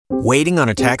Waiting on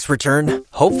a tax return?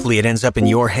 Hopefully it ends up in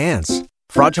your hands.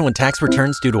 Fraudulent tax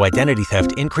returns due to identity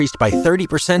theft increased by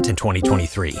 30% in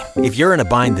 2023. If you're in a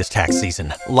bind this tax season,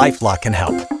 LifeLock can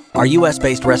help. Our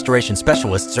U.S.-based restoration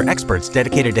specialists are experts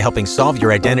dedicated to helping solve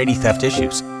your identity theft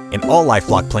issues. And all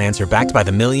LifeLock plans are backed by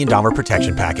the $1 Million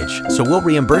Protection Package. So we'll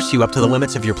reimburse you up to the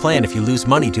limits of your plan if you lose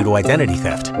money due to identity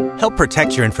theft. Help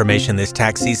protect your information this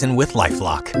tax season with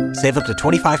LifeLock. Save up to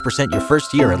 25% your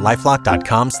first year at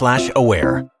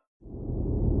LifeLock.com/aware.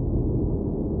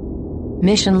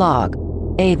 Mission Log,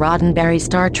 a Roddenberry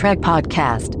Star Trek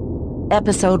podcast.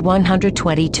 Episode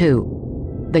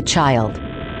 122. The Child.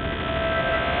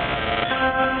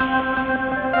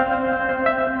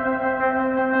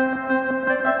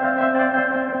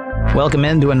 Welcome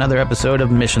into another episode of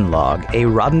Mission Log, a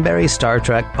Roddenberry Star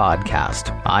Trek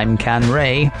podcast. I'm Ken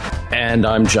Ray. And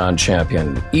I'm John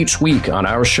Champion. Each week on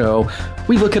our show,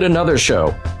 we look at another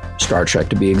show, Star Trek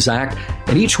to be exact,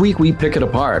 and each week we pick it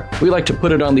apart. We like to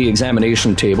put it on the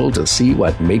examination table to see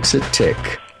what makes it tick.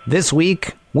 This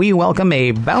week, we welcome a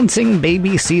Bouncing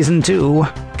Baby Season 2,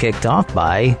 kicked off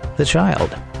by The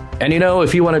Child. And you know,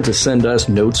 if you wanted to send us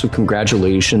notes of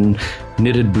congratulation,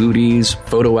 knitted booties,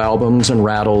 photo albums, and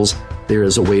rattles, there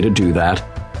is a way to do that.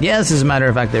 Yes, as a matter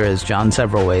of fact, there is, John,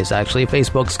 several ways, actually.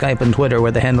 Facebook, Skype, and Twitter,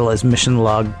 where the handle is Mission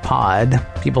Log Pod.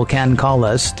 People can call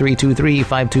us,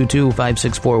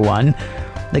 323-522-5641.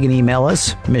 They can email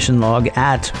us,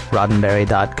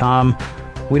 missionlog@roddenberry.com.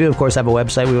 We do, of course, have a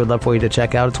website we would love for you to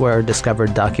check out. It's where our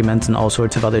discovered documents and all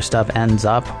sorts of other stuff ends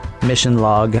up,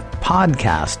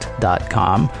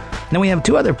 missionlogpodcast.com. Then we have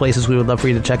two other places we would love for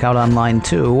you to check out online,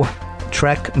 too,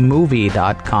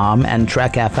 trekmovie.com and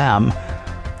Trek FM.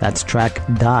 That's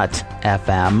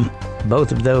trek.fm.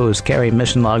 Both of those carry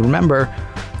Mission Log. Remember,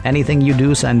 anything you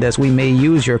do send us, we may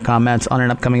use your comments on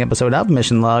an upcoming episode of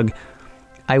Mission Log.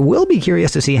 I will be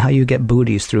curious to see how you get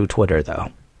booties through Twitter, though.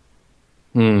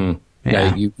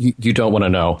 Yeah, you don't want to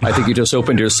know. I think you just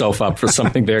opened yourself up for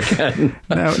something there, Ken.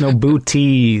 No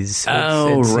booties.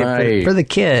 It's right. For the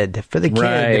kid. For the kid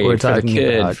right, that we're talking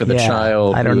about. For the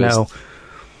child. I don't know.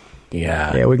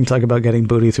 Yeah. Yeah, we can talk about getting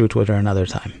booty through Twitter another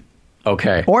time.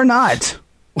 Okay. Or not.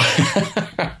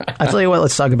 I tell you what,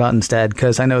 let's talk about instead,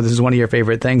 because I know this is one of your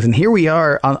favorite things. And here we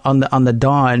are on the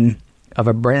dawn of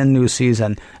a brand new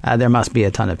season. There must be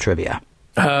a ton of trivia.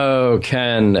 Oh,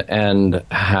 Ken, and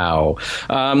how?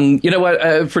 You know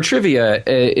what? For trivia,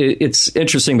 it's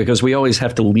interesting because we always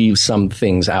have to leave some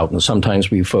things out, and sometimes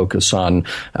we focus on,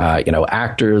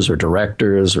 actors or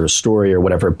directors or story or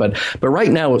whatever. But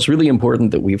right now, it's really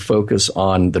important that we focus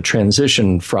on the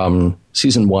transition from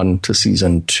season 1 to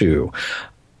season 2.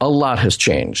 A lot has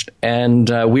changed, and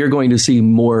we are going to see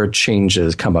more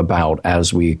changes come about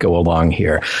as we go along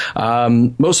here.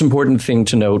 Most important thing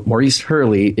to note, Maurice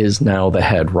Hurley is now the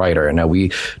head writer. Now, we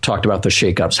talked about the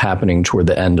shakeups happening toward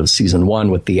the end of season 1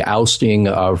 with the ousting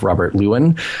of Robert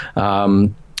Lewin.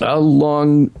 A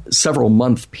long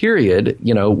several-month period,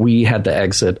 we had the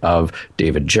exit of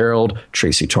David Gerrold,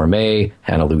 Tracy Torme,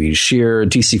 Hannah Louise Shear,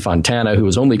 DC Fontana, who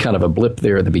was only kind of a blip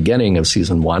there at the beginning of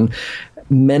season 1.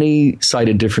 Many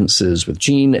cited differences with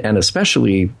Gene, and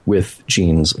especially with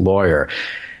Gene's lawyer.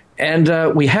 And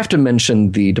we have to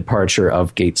mention the departure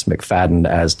of Gates McFadden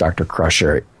as Dr.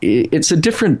 Crusher. It's a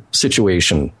different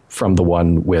situation from the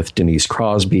one with Denise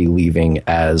Crosby leaving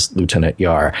as Lieutenant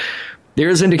Yar. There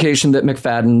is indication that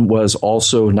McFadden was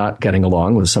also not getting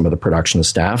along with some of the production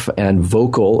staff and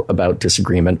vocal about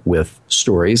disagreement with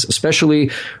stories, especially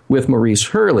with Maurice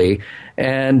Hurley.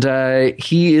 And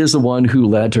he is the one who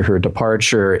led to her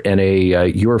departure in a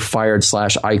you're fired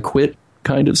 / I quit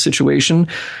kind of situation.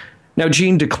 Now,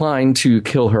 Gene declined to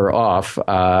kill her off,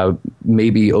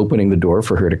 maybe opening the door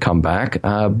for her to come back,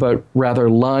 but rather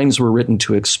lines were written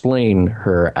to explain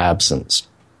her absence.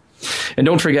 And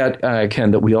don't forget,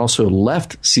 Ken, that we also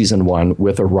left season 1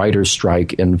 with a writer's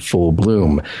strike in full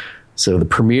bloom. So the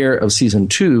premiere of season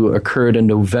 2 occurred in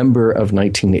November of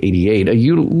 1988, a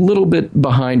little bit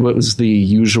behind what was the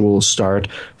usual start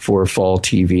for fall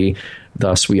TV.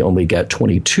 Thus, we only get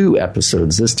 22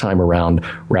 episodes this time around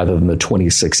rather than the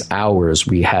 26 hours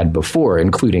we had before,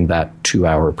 including that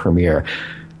 2-hour premiere.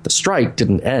 The strike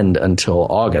didn't end until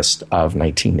August of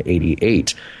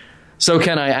 1988. So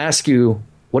can I ask you,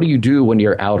 what do you do when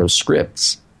you're out of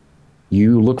scripts?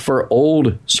 You look for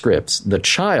old scripts. The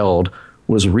Child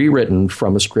was rewritten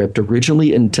from a script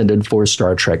originally intended for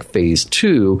Star Trek Phase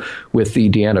 2, with the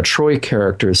Deanna Troi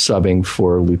character subbing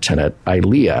for Lieutenant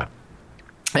Ilia.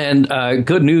 And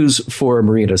good news for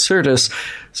Marina Sirtis,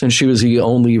 since she was the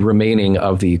only remaining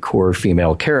of the core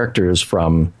female characters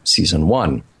from season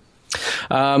 1.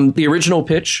 The original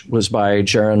pitch was by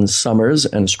Jaron Summers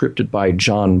and scripted by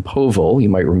John Povil. You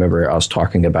might remember us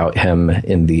talking about him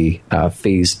in the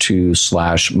Phase 2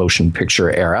 / motion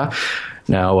picture era.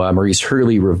 Now, Maurice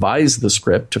Hurley revised the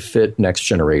script to fit Next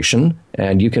Generation,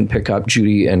 and you can pick up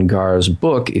Judy and Gar's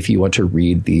book if you want to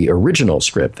read the original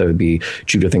script. That would be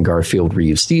Judith and Garfield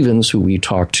Reeves-Stevens, who we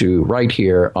talked to right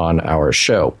here on our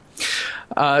show.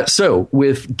 So,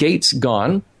 with Gates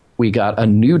gone, we got a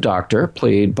new doctor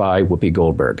played by Whoopi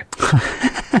Goldberg.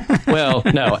 Well,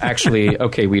 no, actually,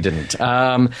 okay, we didn't.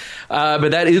 But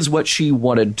that is what she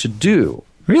wanted to do.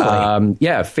 Really?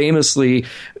 Yeah, famously,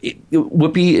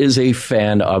 Whoopi is a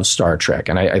fan of Star Trek.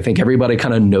 And I think everybody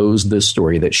kind of knows this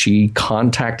story, that she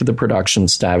contacted the production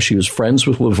staff. She was friends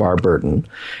with LeVar Burton,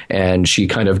 and she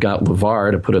kind of got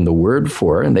LeVar to put in the word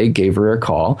for her, and they gave her a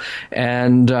call.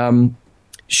 And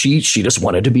she just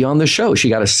wanted to be on the show. She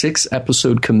got a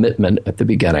 6-episode commitment at the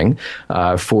beginning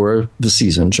for the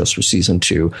season, just for season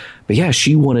 2. But yeah,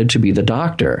 she wanted to be the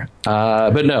doctor.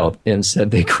 But no,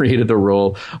 instead they created the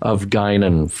role of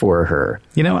Guinan for her.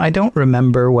 You know, I don't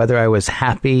remember whether I was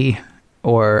happy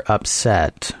or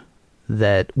upset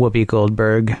that Whoopi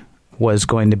Goldberg was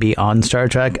going to be on Star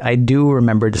Trek. I do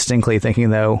remember distinctly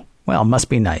thinking, though, well, must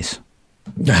be nice.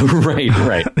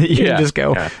 Right. You just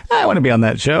go, I want to be on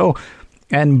that show.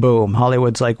 And boom,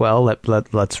 Hollywood's like, well,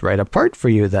 let's write a part for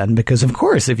you then, because of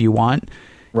course, if you want,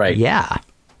 right? Yeah,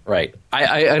 right.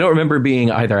 I don't remember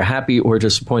being either happy or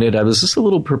disappointed. I was just a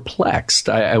little perplexed.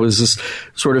 I was just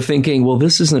sort of thinking, well,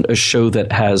 this isn't a show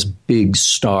that has big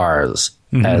stars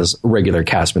as regular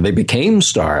cast members. They became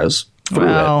stars.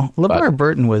 Well, LeVar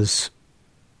Burton was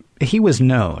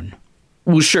known.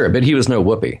 Well, sure, but he was no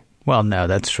Whoopi. Well, no,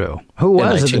 that's true. Who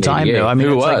was at the time, though? I mean,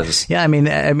 who was? Like, yeah, I mean,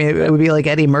 it would be like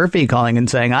Eddie Murphy calling and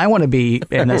saying, "I want to be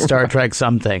in a Star Trek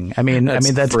something." I mean,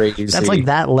 that's like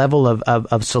that level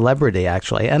of celebrity,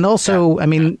 actually. And also, I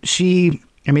mean, she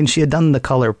had done The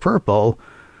Color Purple,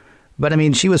 but I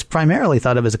mean, she was primarily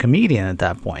thought of as a comedian at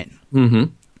that point.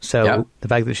 Mm-hmm. So the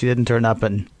fact that she didn't turn up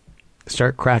and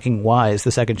start cracking wise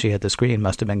the second she hit the screen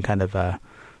must have been kind of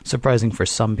surprising for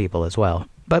some people as well.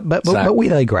 But we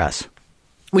digress.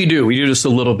 We do just a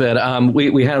little bit.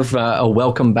 We have a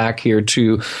welcome back here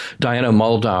to Diana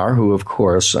Muldaur, who, of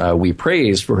course, we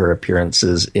praise for her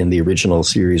appearances in the original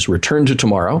series Return to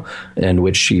Tomorrow, in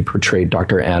which she portrayed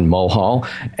Dr. Anne Mulhall,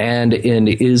 and in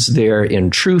Is There in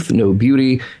Truth No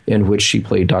Beauty, in which she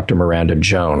played Dr. Miranda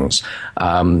Jones.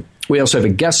 We also have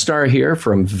a guest star here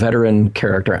from veteran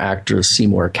character actor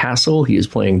Seymour Castle. He is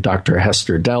playing Dr.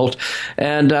 Hester Delt.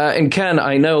 And Ken,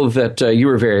 I know that you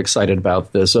were very excited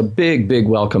about this. A big, big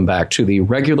welcome back to the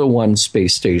Regular One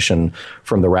space station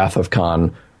from the Wrath of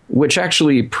Khan, which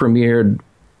actually premiered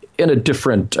in a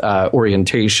different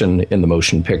orientation in the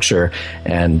motion picture.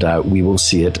 And we will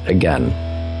see it again.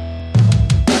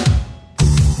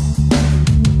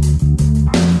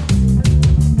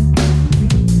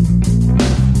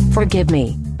 Forgive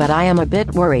me, but I am a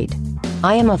bit worried.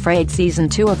 I am afraid Season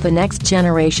 2 of The Next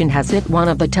Generation has hit one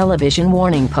of the television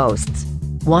warning posts.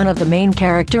 One of the main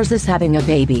characters is having a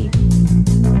baby.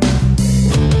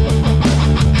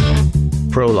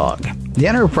 Prologue. The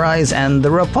Enterprise and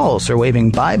the Repulse are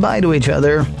waving bye-bye to each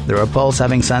other, the Repulse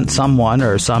having sent someone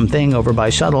or something over by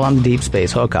shuttle on the Deep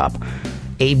Space hookup.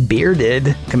 A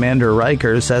bearded Commander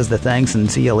Riker says the thanks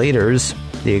and see you laters.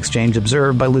 The exchange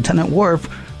observed by Lieutenant Worf,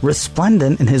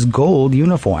 resplendent in his gold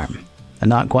uniform. And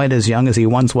not quite as young as he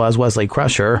once was, Wesley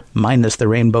Crusher, minus the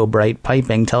rainbow-bright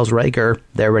piping, tells Riker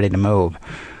they're ready to move.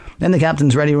 In the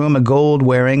captain's ready room, a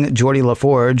gold-wearing Geordi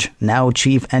LaForge, now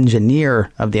chief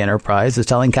engineer of the Enterprise, is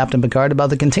telling Captain Picard about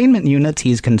the containment units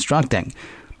he's constructing.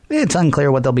 It's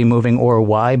unclear what they'll be moving or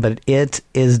why, but it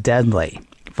is deadly.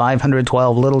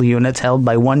 512 little units held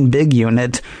by one big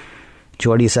unit.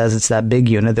 Geordi says it's that big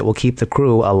unit that will keep the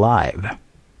crew alive.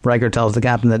 Riker tells the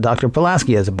captain that Dr.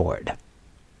 Pulaski is aboard.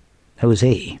 Who's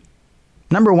he?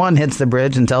 Number 1 hits the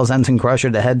bridge and tells Ensign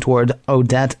Crusher to head toward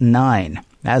Odette 9.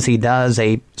 As he does,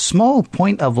 a small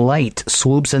point of light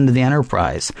swoops into the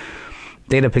Enterprise.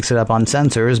 Data picks it up on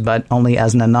sensors, but only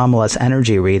as an anomalous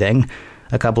energy reading.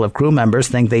 A couple of crew members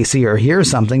think they see or hear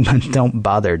something, but don't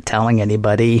bother telling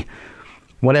anybody.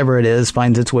 Whatever it is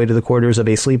finds its way to the quarters of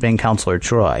a sleeping Counselor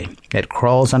Troy. It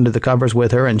crawls under the covers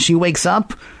with her, and she wakes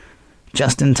up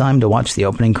just in time to watch the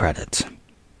opening credits.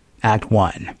 Act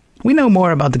 1. We know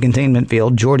more about the containment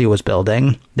field Geordi was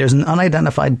building. There's an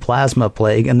unidentified plasma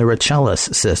plague in the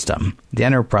Richellus system. The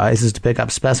Enterprise is to pick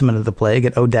up specimen of the plague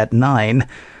at Odette 9,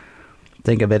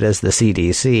 think of it as the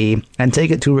CDC, and take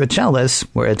it to Richellus,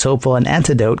 where it's hopeful an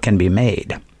antidote can be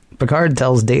made. Picard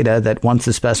tells Data that once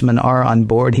the specimen are on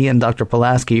board, he and Dr.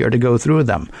 Pulaski are to go through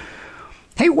them.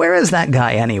 Hey, where is that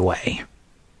guy anyway?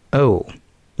 Oh,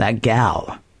 that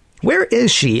gal. Where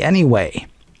is she anyway?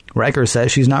 Riker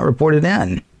says she's not reported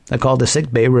in. A call to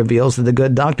sickbay reveals that the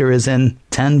good doctor is in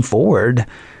 10 forward.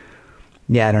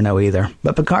 Yeah, I don't know either,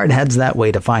 but Picard heads that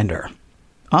way to find her.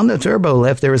 On the turbo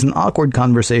lift, there is an awkward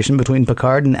conversation between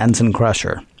Picard and Ensign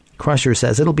Crusher. Crusher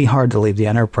says it'll be hard to leave the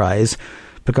Enterprise.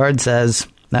 Picard says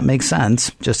that makes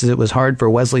sense, just as it was hard for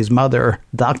Wesley's mother,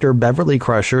 Dr. Beverly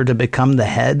Crusher, to become the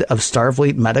head of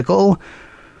Starfleet Medical.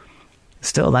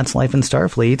 Still, that's life in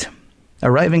Starfleet.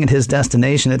 Arriving at his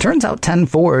destination, it turns out 10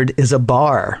 forward is a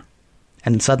bar.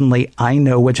 And suddenly, I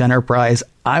know which Enterprise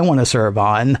I want to serve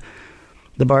on.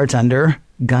 The bartender,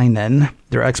 Guinan,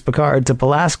 directs Picard to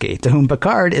Pulaski, to whom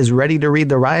Picard is ready to read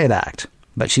the riot act.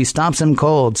 But she stops him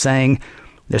cold, saying,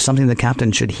 there's something the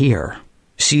captain should hear.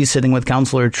 She's sitting with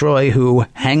Counselor Troi, who,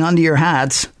 hang on to your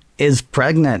hats, is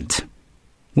pregnant.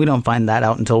 We don't find that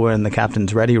out until we're in the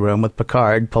captain's ready room with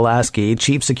Picard, Pulaski,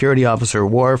 Chief Security Officer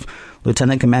Worf,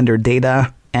 Lieutenant Commander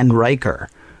Data, and Riker.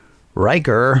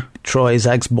 Riker, Troy's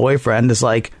ex-boyfriend, is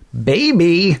like,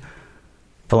 baby!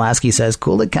 Pulaski says,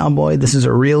 cool it, cowboy, this is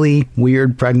a really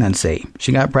weird pregnancy.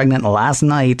 She got pregnant last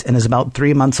night and is about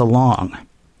 3 months along.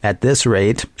 At this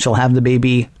rate, she'll have the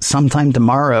baby sometime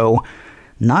tomorrow,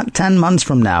 not 10 months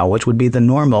from now, which would be the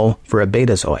normal for a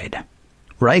Betazoid.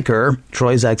 Riker,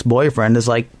 Troy's ex-boyfriend, is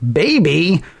like,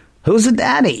 baby? Who's the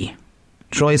daddy?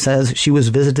 Troi says she was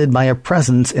visited by a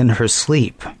presence in her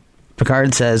sleep.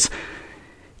 Picard says,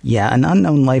 yeah, an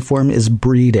unknown life form is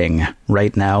breeding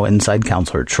right now inside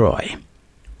Counselor Troi.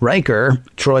 Riker,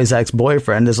 Troy's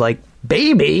ex-boyfriend, is like,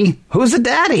 baby? Who's the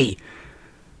daddy?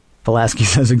 Pulaski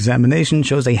says examination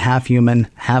shows a half-human,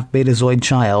 half-Betazoid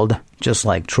child, just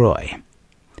like Troi.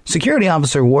 Security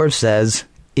Officer Worf says,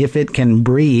 if it can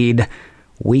breed,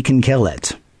 we can kill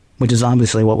it, which is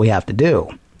obviously what we have to do,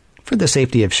 for the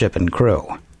safety of ship and crew.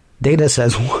 Data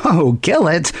says, whoa, kill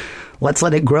it? Let's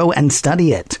let it grow and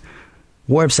study it.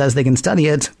 Worf says they can study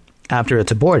it after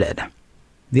it's aborted.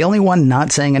 The only one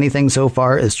not saying anything so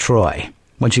far is Troi.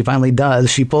 When she finally does,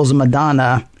 she pulls a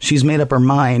Madonna. She's made up her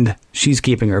mind. She's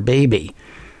keeping her baby.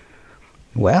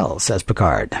 Well, says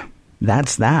Picard,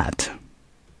 that's that.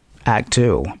 Act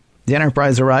 2. The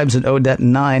Enterprise arrives at Odette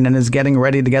 9 and is getting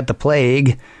ready to get the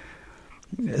plague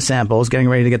samples.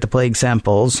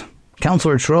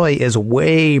 Counselor Troi is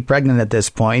way pregnant at this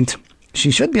point.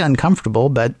 She should be uncomfortable,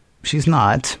 but she's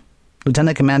not.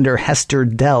 Lieutenant Commander Hester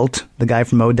Delt, the guy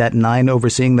from Odette 9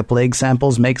 overseeing the plague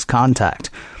samples, makes contact.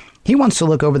 He wants to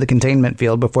look over the containment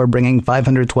field before bringing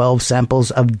 512 samples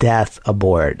of death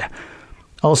aboard.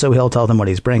 Also, he'll tell them what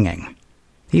he's bringing.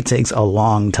 He takes a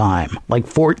long time, like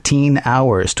 14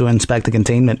 hours, to inspect the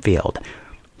containment field.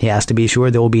 He has to be sure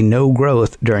there will be no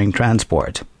growth during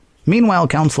transport. Meanwhile,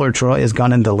 Counselor Troi has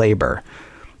gone into labor.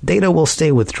 Data will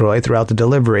stay with Troi throughout the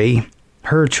delivery.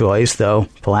 Her choice, though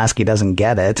Pulaski doesn't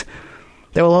get it.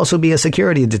 There will also be a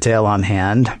security detail on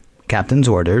hand. Captain's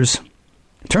orders.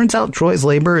 Turns out Troy's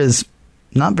labor is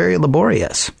not very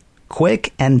laborious.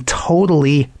 Quick and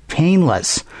totally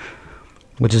painless,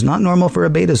 which is not normal for a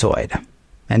Betazoid.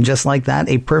 And just like that,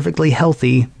 a perfectly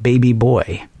healthy baby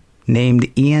boy, named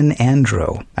Ian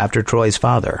Andrew, after Troy's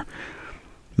father.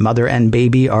 Mother and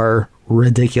baby are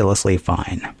ridiculously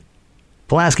fine.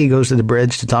 Pulaski goes to the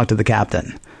bridge to talk to the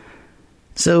captain.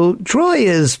 So Troi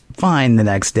is fine the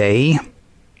next day.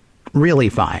 Really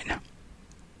fine.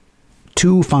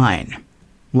 Too fine.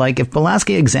 Like, if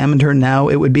Pulaski examined her now,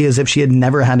 it would be as if she had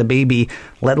never had a baby,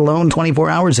 let alone 24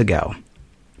 hours ago.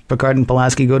 Picard and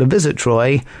Pulaski go to visit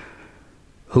Troi,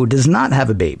 who does not have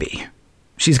a baby.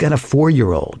 She's got a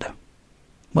 4-year-old.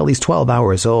 Well, he's 12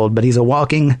 hours old, but he's a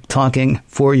walking, talking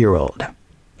 4-year-old.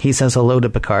 He says hello to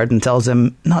Picard and tells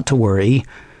him not to worry.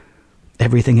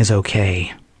 Everything is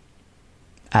okay.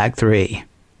 Act 3.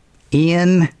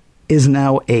 Ian is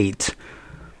now 8.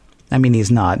 I mean,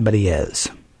 he's not, but he is.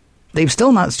 They've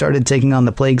still not started taking on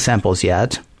the plague samples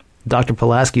yet. Dr.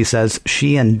 Pulaski says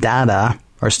she and Data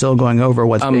are still going over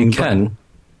what's being... Ken,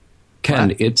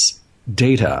 it's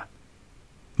Data.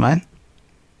 What?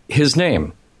 His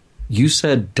name. You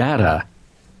said Data.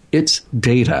 It's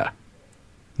Data.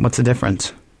 What's the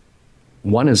difference?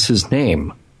 One is his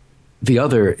name. The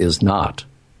other is not.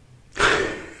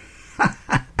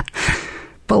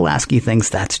 Pulaski thinks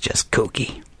that's just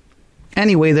kooky.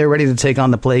 Anyway, they're ready to take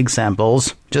on the plague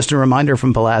samples. Just a reminder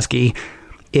from Pulaski,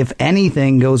 if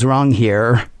anything goes wrong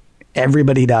here,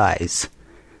 everybody dies.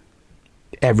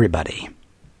 Everybody.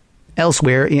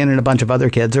 Elsewhere, Ian and a bunch of other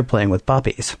kids are playing with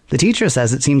puppies. The teacher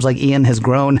says it seems like Ian has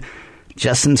grown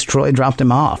just since Troi dropped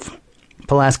him off.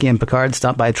 Pulaski and Picard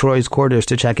stop by Troy's quarters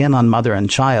to check in on mother and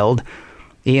child.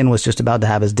 Ian was just about to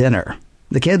have his dinner.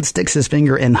 The kid sticks his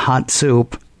finger in hot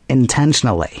soup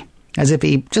intentionally, as if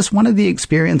he just wanted the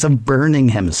experience of burning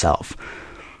himself.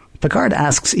 Picard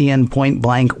asks Ian point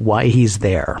blank why he's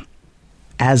there,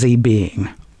 as a being,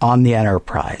 on the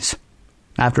Enterprise.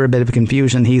 After a bit of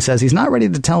confusion, he says he's not ready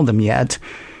to tell them yet.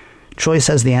 Troi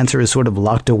says the answer is sort of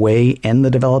locked away in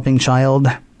the developing child.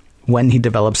 When he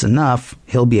develops enough,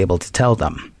 he'll be able to tell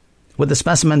them. With the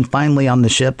specimen finally on the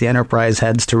ship, the Enterprise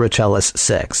heads to Rochellus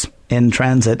 6. In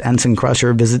transit, Ensign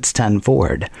Crusher visits 10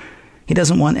 Forward. He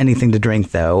doesn't want anything to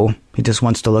drink, though. He just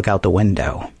wants to look out the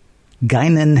window.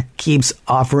 Guinan keeps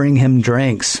offering him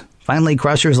drinks. Finally,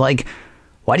 Crusher's like,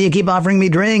 "Why do you keep offering me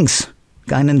drinks?"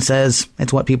 Guinan says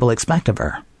it's what people expect of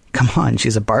her. Come on,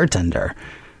 she's a bartender.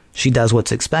 She does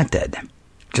what's expected.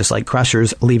 Just like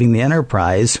Crusher's leaving the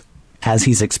Enterprise as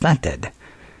he's expected.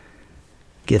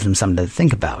 Gives him something to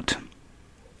think about.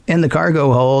 In the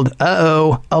cargo hold,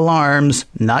 alarms,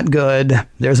 not good.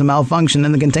 There's a malfunction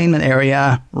in the containment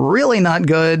area. Really not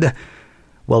good.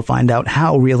 We'll find out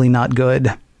how really not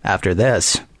good after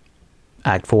this.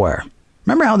 Act 4.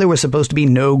 Remember how there was supposed to be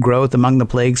no growth among the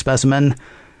plague specimen?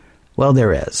 Well,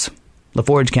 there is.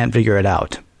 LaForge can't figure it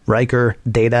out. Riker,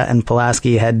 Data, and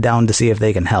Pulaski head down to see if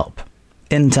they can help.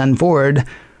 In 10 Forward,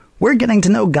 we're getting to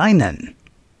know Guinan.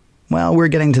 Well, we're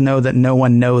getting to know that no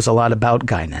one knows a lot about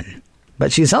Guinan.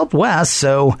 But she's helped Wes,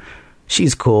 so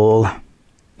she's cool.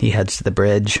 He heads to the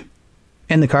bridge.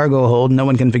 In the cargo hold, no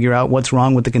one can figure out what's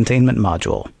wrong with the containment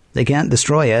module. They can't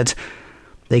destroy it.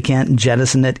 They can't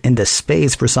jettison it into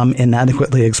space for some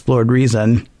inadequately explored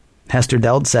reason. Hester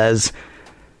Delt says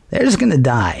they're just going to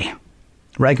die.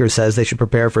 Riker says they should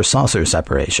prepare for saucer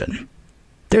separation.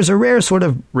 There's a rare sort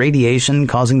of radiation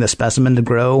causing the specimen to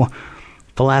grow.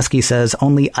 Pulaski says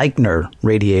only Eichner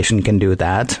radiation can do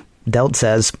that. Delt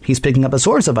says he's picking up a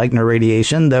source of Eichner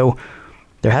radiation, though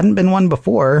there hadn't been one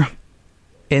before.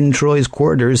 In Troy's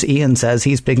quarters, Ian says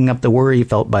he's picking up the worry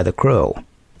felt by the crew.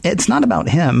 It's not about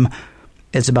him,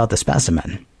 it's about the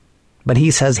specimen. But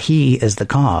he says he is the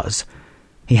cause.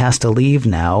 He has to leave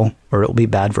now, or it'll be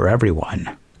bad for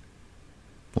everyone.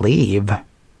 Leave?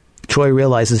 Troi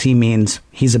realizes he means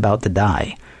he's about to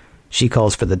die. She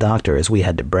calls for the doctor as we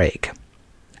head to break.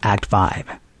 Act 5.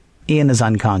 Ian is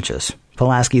unconscious.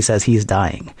 Pulaski says he's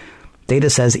dying. Data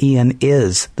says Ian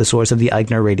is the source of the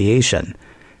Eichner radiation.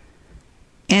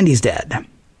 And he's dead.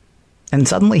 And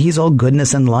suddenly he's all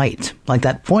goodness and light, like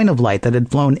that point of light that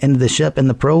had flown into the ship in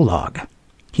the prologue.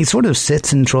 He sort of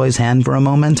sits in Troy's hand for a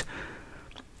moment.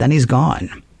 Then he's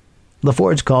gone.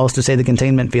 LaForge calls to say the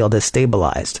containment field has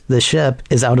stabilized. The ship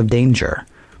is out of danger.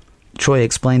 Troi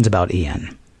explains about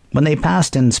Ian. When they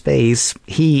passed in space,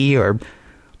 he, or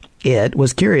it,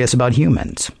 was curious about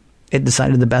humans. It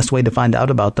decided the best way to find out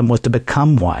about them was to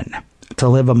become one, to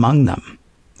live among them.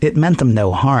 It meant them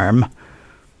no harm.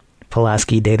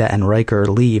 Pulaski, Data, and Riker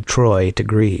leave Troi to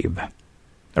grieve.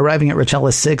 Arriving at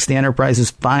Rochellus 6, the Enterprise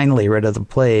is finally rid of the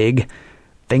plague.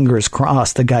 Fingers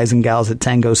crossed the guys and gals at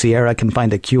Tango Sierra can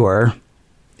find a cure.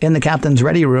 In the captain's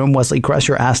ready room, Wesley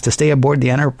Crusher asks to stay aboard the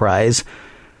Enterprise.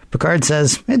 Picard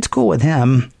says it's cool with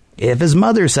him, if his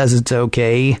mother says it's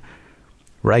okay.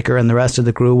 Riker and the rest of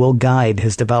the crew will guide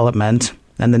his development,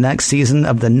 and the next season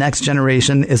of The Next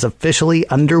Generation is officially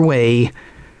underway.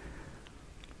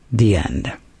 The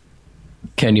end.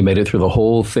 Ken, you made it through the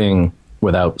whole thing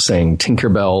without saying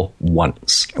Tinkerbell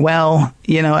once. Well,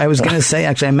 I was going to say,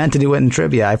 actually, I meant to do it in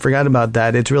trivia. I forgot about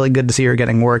that. It's really good to see her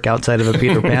getting work outside of a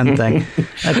Peter Pan thing.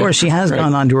 Of course, she has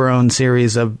gone on to her own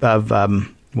series of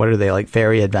what are they, like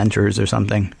fairy adventures or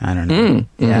something? I don't know.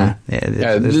 Yeah.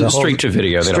 Straight to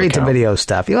video. Straight to video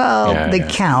stuff. Well, they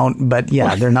count, but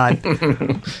they're not.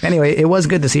 Anyway, it was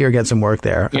good to see her get some work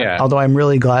there. Yeah. Although I'm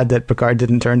really glad that Picard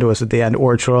didn't turn to us at the end,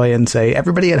 or Troi, and say,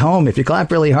 everybody at home, if you clap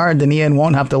really hard, then Ian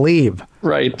won't have to leave.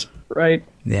 Right.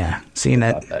 Yeah, seen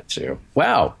it. That too.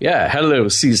 Wow. Yeah. Hello,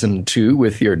 season 2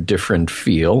 with your different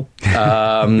feel. You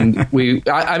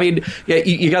got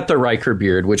the Riker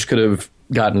beard, which could have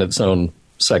gotten its own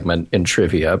segment in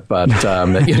trivia, but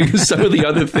some of the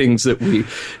other things that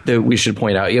we should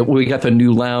point out. We got the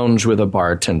new lounge with a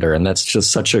bartender, and that's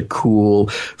just such a cool,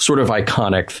 sort of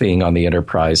iconic thing on the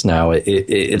Enterprise now.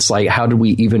 It's like, how did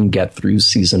we even get through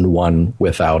season 1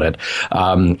 without it?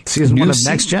 Season 1 of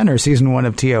Next Gen or season 1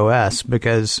 of TOS?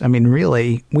 Because,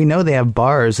 really, we know they have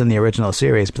bars in the original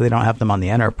series, but they don't have them on the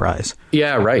Enterprise.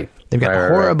 Yeah, right. They've got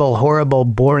horrible,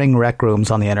 boring rec rooms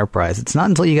on the Enterprise. It's not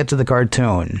until you get to the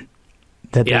cartoon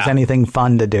that there's anything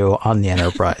fun to do on the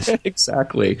Enterprise.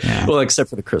 Exactly. Yeah. Well, except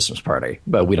for the Christmas party,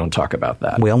 but we don't talk about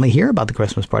that. We only hear about the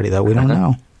Christmas party, though. We don't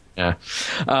know. Yeah.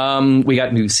 We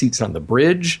got new seats on the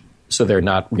bridge. so they're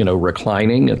not,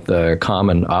 reclining at the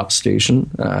common ops station.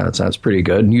 That sounds pretty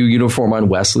good. New uniform on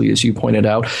Wesley, as you pointed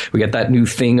out. We got that new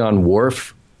thing on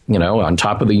Worf, on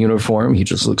top of the uniform. He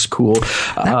just looks cool.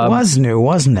 That was new,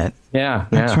 wasn't it? Yeah.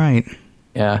 That's right.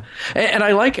 Yeah. And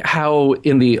I like how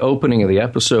in the opening of the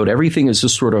episode, everything is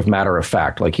just sort of matter of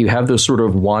fact. Like you have this sort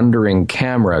of wandering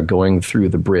camera going through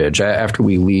the bridge after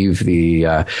we leave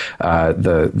the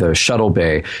shuttle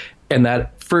bay. And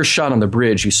that first shot on the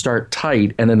bridge, you start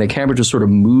tight, and then the camera just sort of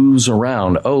moves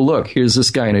around. Oh, look, here's this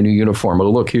guy in a new uniform. Oh,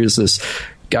 look, here's this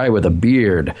guy with a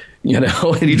beard,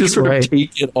 and you just sort of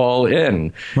take it all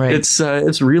in. Right.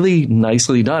 It's really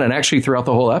nicely done. And actually, throughout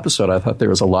the whole episode, I thought there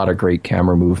was a lot of great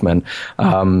camera movement.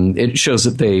 It shows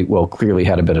that they, clearly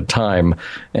had a bit of time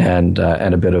and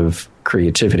a bit of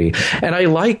creativity. And I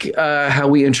like how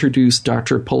we introduced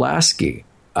Dr. Pulaski.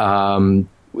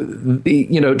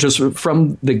 Just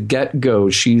from the get-go,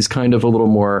 she's kind of a little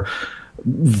more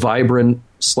vibrant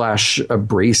 /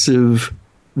 abrasive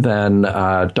than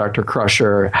Dr.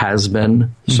 Crusher has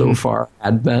been so far,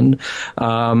 had been.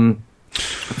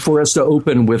 For us to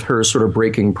open with her sort of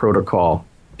breaking protocol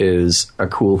is a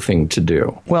cool thing to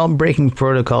do. Well, breaking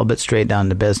protocol, but straight down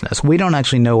to business. We don't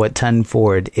actually know what 10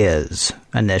 Forward is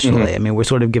initially. I mean, we're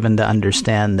sort of given to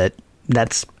understand that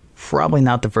that's probably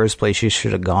not the first place she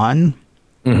should have gone.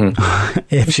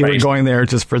 If she were going there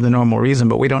just for the normal reason,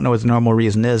 but we don't know what the normal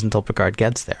reason is until Picard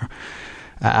gets there.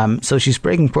 So she's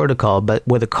breaking protocol, but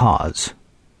with a cause,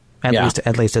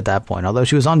 at least at that point. Although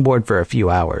she was on board for a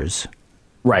few hours,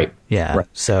 right? Yeah. Right.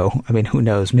 So I mean, who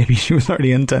knows? Maybe she was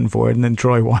already in 10 Forward, and then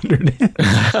Troy wandered in.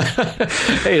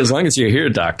 Hey, as long as you're here,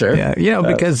 Doctor. Yeah,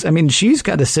 because I mean, she's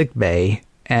got a sick bay.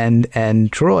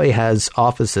 And Troy has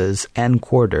offices and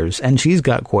quarters, and she's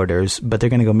got quarters, but they're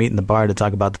going to go meet in the bar to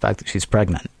talk about the fact that she's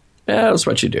pregnant. Yeah, that's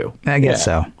what you do. I guess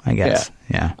so. I guess.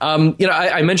 Yeah.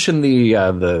 I mentioned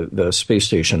the space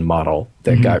station model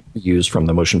that got used from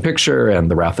the motion picture and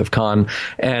the Wrath of Khan.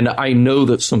 And I know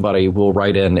that somebody will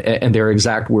write in and their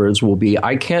exact words will be,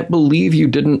 I can't believe you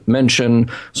didn't mention,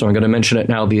 so I'm going to mention it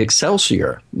now, the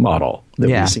Excelsior model that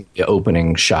we see the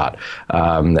opening shot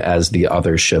as the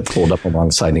other ship pulled up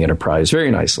alongside the Enterprise.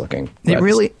 Very nice looking. It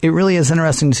really is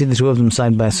interesting to see the two of them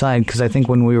side by side, because I think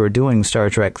when we were doing Star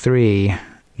Trek 3,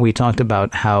 we talked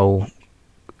about how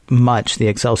much the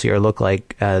Excelsior looked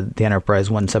like the Enterprise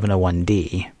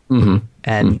 1701D.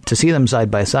 And to see them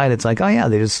side by side, it's like, oh yeah,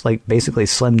 they just like basically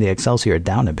slimmed the Excelsior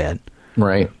down a bit.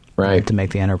 Right. To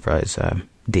make the Enterprise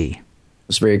D.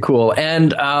 It's very cool.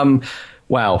 And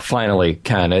wow, finally,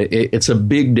 Ken, it's a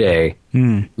big day.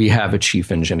 We have a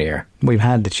chief engineer. We've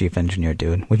had the chief engineer,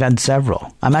 dude. We've had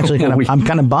several. I'm actually I'm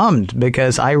kind of bummed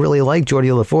because I really like Geordi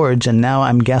LaForge, and now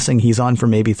I'm guessing he's on for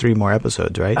maybe 3 more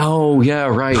episodes, right? Oh, yeah,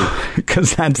 right.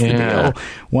 Because that's the deal.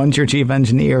 Once you're chief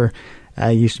engineer,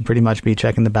 you should pretty much be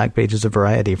checking the back pages of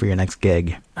Variety for your next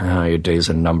gig. Oh, your days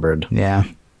are numbered. Yeah.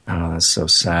 Oh, that's so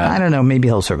sad. I don't know. Maybe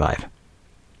he'll survive.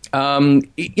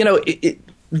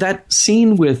 That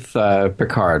scene with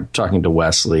Picard talking to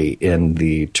Wesley in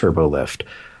the turbo lift,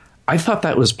 I thought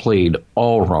that was played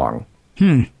all wrong.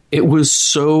 It was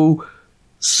so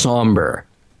somber.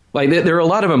 Like, there are a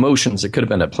lot of emotions that could have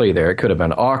been at play there. It could have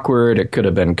been awkward. It could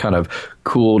have been kind of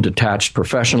cool, detached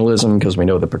professionalism, because we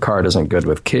know that Picard isn't good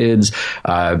with kids.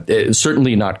 It's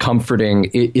certainly not comforting.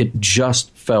 It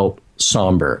just felt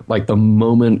somber. Like the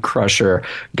moment Crusher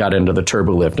got into the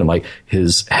turbo lift and like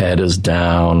his head is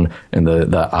down and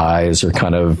the eyes are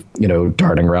kind of,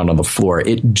 darting around on the floor.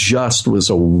 It just was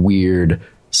a weird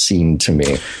scene to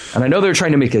me. And I know they're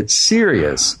trying to make it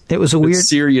serious. It was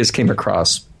serious came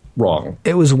across wrong.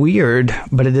 It was weird,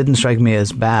 but it didn't strike me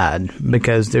as bad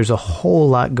because there's a whole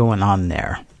lot going on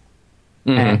there.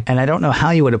 And I don't know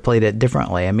how you would have played it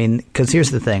differently. I mean, because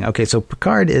here's the thing. Okay, so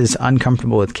Picard is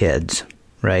uncomfortable with kids,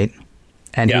 right?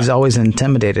 And he's always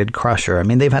intimidated Crusher. I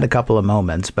mean, they've had a couple of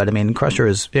moments, but I mean, Crusher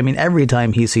is, every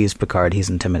time he sees Picard, he's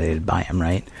intimidated by him,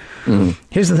 right?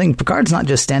 Here's the thing. Picard's not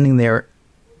just standing there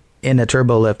in a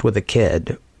turbo lift with a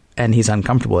kid and he's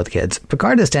uncomfortable with kids.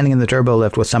 Picard is standing in the turbo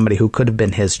lift with somebody who could have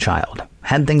been his child.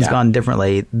 Had things gone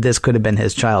differently, this could have been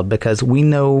his child, because we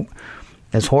know,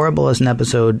 as horrible as an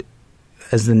episode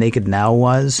as The Naked Now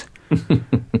was,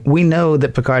 we know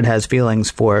that Picard has feelings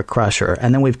for Crusher.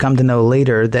 And then we've come to know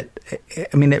later that,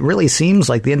 it really seems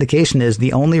like the indication is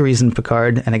the only reason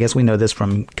Picard, and I guess we know this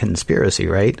from Conspiracy,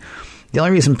 right? The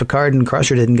only reason Picard and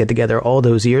Crusher didn't get together all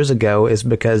those years ago is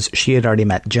because she had already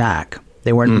met Jack.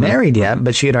 They weren't married yet,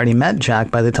 but she had already met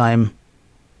Jack by the time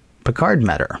Picard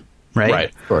met her, right?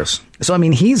 Right, of course. So,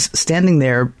 he's standing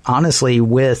there, honestly,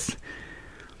 with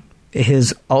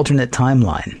his alternate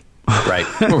timeline. Right.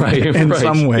 Right. In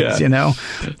some ways, you know?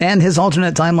 And his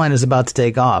alternate timeline is about to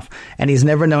take off. And he's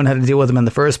never known how to deal with them in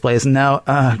the first place. And now,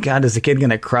 God, is the kid going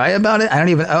to cry about it? I don't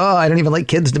even like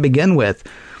kids to begin with.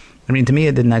 I mean, to me,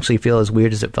 it didn't actually feel as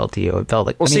weird as it felt to you. It felt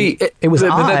like, it was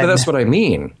odd. But that's what I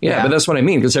mean. Yeah, but that's what I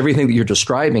mean, because everything that you're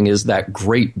describing is that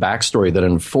great backstory that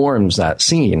informs that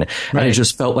scene. Right. And it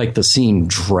just felt like the scene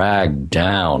dragged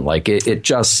down. Like it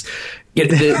just...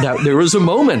 there was a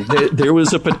moment. There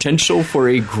was a potential for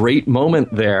a great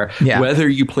moment there, whether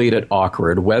you played it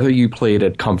awkward, whether you played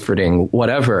it comforting,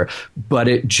 whatever. But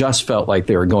it just felt like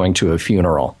they were going to a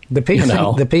funeral. The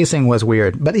pacing was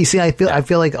weird. But you see, I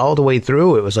feel like all the way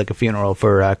through it was like a funeral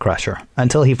for Crusher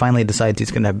until he finally decides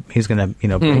he's gonna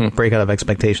break out of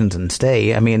expectations and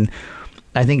stay. I mean,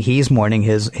 I think he's mourning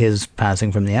his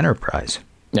passing from the Enterprise.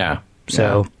 Yeah.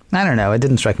 So I don't know. It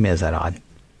didn't strike me as that odd.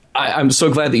 I'm so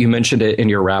glad that you mentioned it in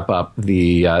your wrap up,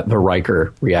 the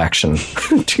Riker reaction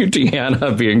to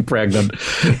Deanna being pregnant,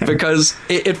 because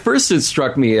at first it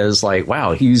struck me as like,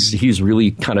 wow, he's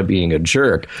really kind of being a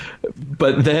jerk.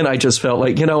 But then I just felt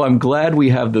like, I'm glad we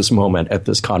have this moment at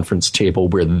this conference table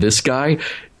where this guy,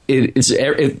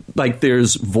 like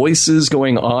there's voices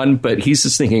going on, but he's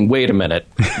just thinking, wait a minute.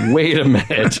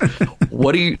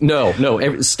 What do you,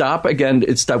 no, stop again.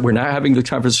 We're not having the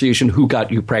conversation. Who got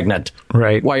you pregnant?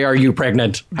 Right. Why are you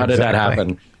pregnant? How did that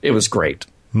happen? It was great.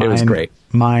 It was great.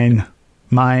 Mine.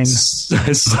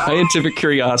 Scientific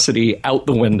curiosity out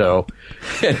the window.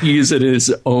 And he's in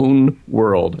his own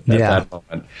world at that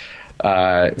moment.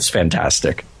 It's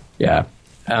fantastic. Yeah.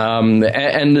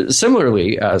 And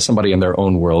similarly, somebody in their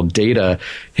own world, Data,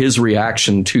 his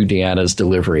reaction to Deanna's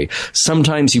delivery.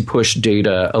 Sometimes you push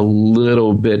Data a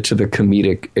little bit to the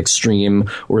comedic extreme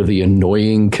or the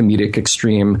annoying comedic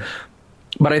extreme.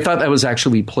 But I thought that was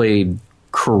actually played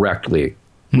correctly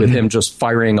with him just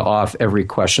firing off every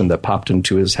question that popped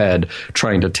into his head,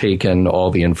 trying to take in all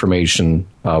the information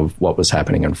of what was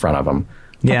happening in front of him.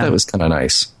 I thought that was kind of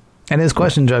nice. And his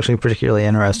questions are actually particularly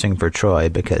interesting for Troy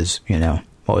because,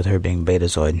 what with her being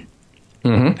Betazoid.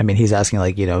 Mm-hmm. I mean, he's asking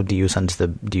like, do you sense the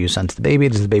baby?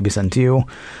 Does the baby sense you?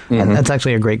 Mm-hmm. And that's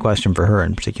actually a great question for her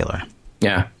in particular.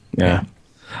 Yeah.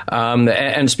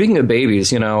 And speaking of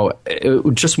babies,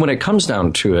 just when it comes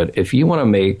down to it, if you want to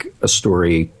make a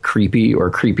story creepy or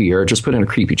creepier, just put in a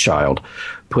creepy child.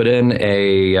 Put in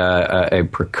a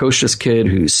precocious kid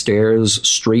who stares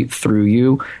straight through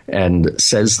you and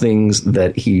says things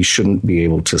that he shouldn't be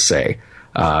able to say.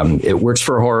 It works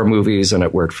for horror movies, and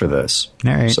it worked for this.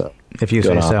 All right, so, if you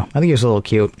say so. I think he was a little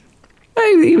cute.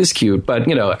 He was cute, but,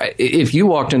 if you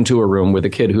walked into a room with a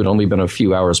kid who'd only been a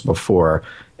few hours before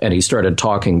and he started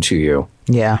talking to you,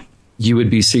 you would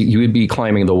be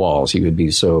climbing the walls. You would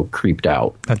be so creeped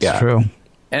out. That's true.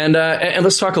 And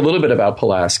let's talk a little bit about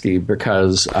Pulaski,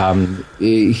 because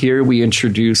here we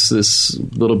introduce this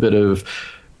little bit of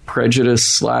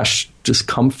prejudice /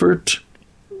 discomfort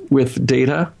with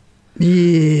Data.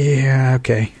 Yeah.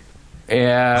 Okay.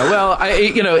 Yeah. Well,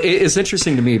 it's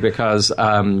interesting to me because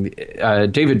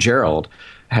David Gerald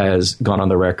has gone on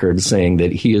the record saying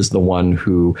that he is the one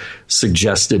who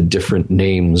suggested different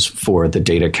names for the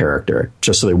Data character,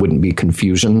 just so there wouldn't be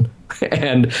confusion.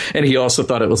 And he also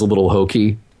thought it was a little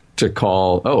hokey to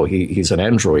call, he's an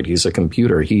android, he's a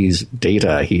computer, he's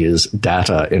Data, he is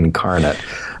data incarnate.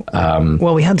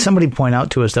 Well, we had somebody point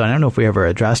out to us, though, I don't know if we ever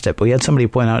addressed it, but we had somebody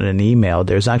point out in an email,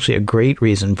 there's actually a great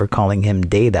reason for calling him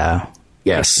Data.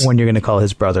 Yes. When you're going to call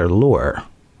his brother Lore.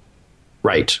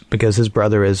 Right. Because his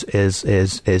brother is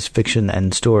fiction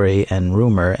and story and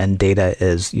rumor, and Data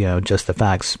is, just the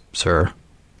facts, sir.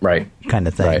 Right. Kind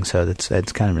of thing. Right. So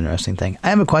it's kind of an interesting thing. I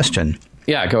have a question.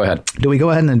 Yeah, go ahead. Do we go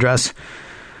ahead and address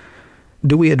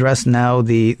now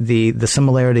the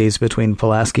similarities between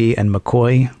Pulaski and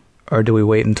McCoy, or do we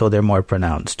wait until they're more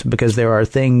pronounced? Because there are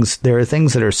things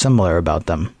that are similar about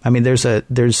them. I mean,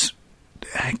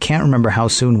 I can't remember how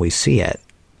soon we see it,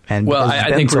 and I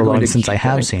it's been so long since I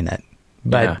have seen it.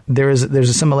 But there's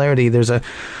a similarity. There's a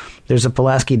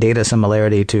Pulaski Data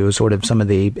similarity to sort of some of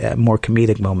the more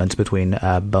comedic moments between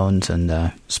Bones and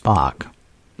Spock.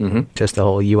 Mm-hmm. Just the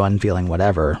whole you unfeeling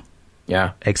whatever.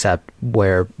 Yeah. Except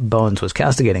where Bones was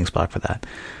castigating Spock for that.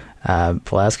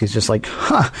 Pulaski's just like,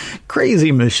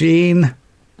 crazy machine.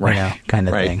 Right. Kind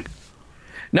of thing.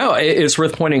 No, it's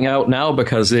worth pointing out now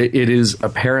because it is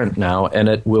apparent now, and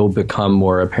it will become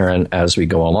more apparent as we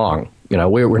go along.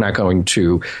 We're not going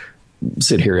to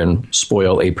sit here and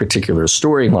spoil a particular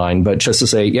storyline, but just to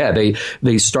say,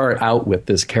 they start out with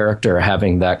this character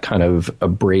having that kind of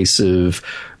abrasive,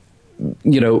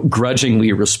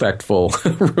 grudgingly respectful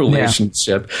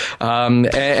relationship.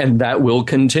 And that will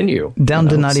continue. Down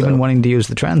to not even wanting to use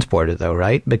the transporter, though,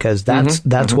 right? Because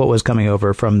that's what was coming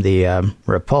over from the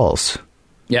Repulse.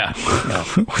 Yeah.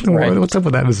 What's up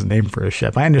with that as a name for a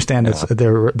ship? I understand it's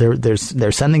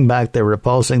they're sending back, they're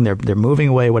repulsing, they're moving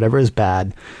away, whatever is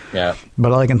bad. Yeah.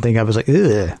 But all I can think of is like,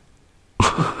 ugh.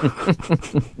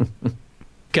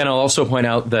 Can I also point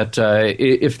out that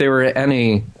if there were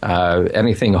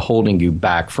anything holding you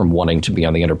back from wanting to be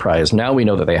on the Enterprise, now we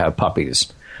know that they have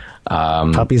puppies.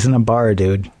 Puppies in a bar,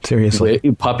 dude. Seriously.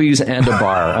 Puppies and a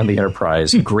bar on the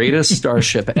Enterprise. Greatest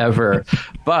starship ever.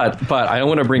 But I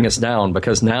want to bring us down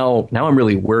because now I'm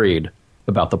really worried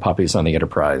about the puppies on the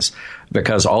Enterprise.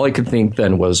 Because all I could think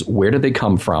then was, where did they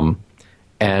come from?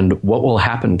 And what will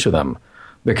happen to them?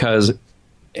 Because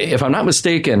if I'm not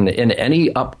mistaken, in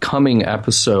any upcoming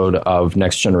episode of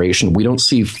Next Generation, we don't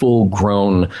see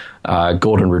full-grown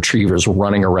golden retrievers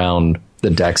running around the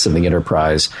decks of the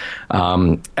Enterprise.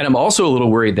 And I'm also a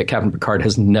little worried that Captain Picard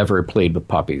has never played with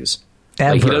puppies.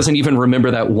 Ever. Like, he doesn't even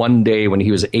remember that one day when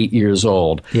he was 8 years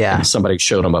old. Yeah. And somebody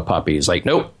showed him a puppy. He's like,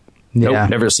 nope,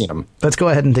 never seen him. Let's go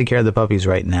ahead and take care of the puppies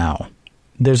right now.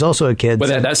 There's also a kid...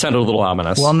 But that sounded a little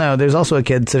ominous. Well, no, there's also a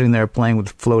kid sitting there playing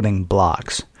with floating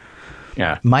blocks.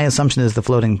 Yeah. My assumption is the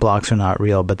floating blocks are not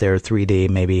real, but they're 3D,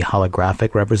 maybe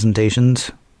holographic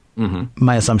representations. Mm-hmm.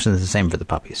 My assumption is the same for the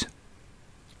puppies.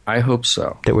 I hope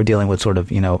so. That we're dealing with sort of,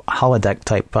 holodeck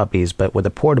type puppies, but with a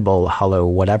portable holo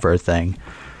whatever thing.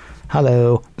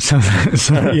 Hello. So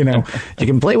you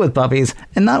can play with puppies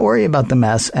and not worry about the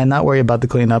mess and not worry about the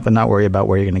cleanup and not worry about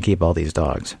where you're going to keep all these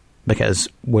dogs. Because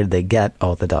where do they get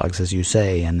all the dogs, as you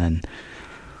say, and then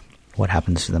what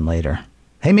happens to them later?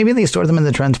 Hey, maybe they store them in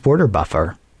the transporter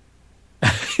buffer.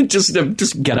 just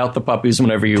get out the puppies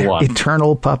whenever you want.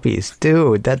 Eternal puppies.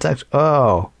 Dude, that's actually...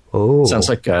 Oh. Sounds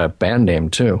like a band name,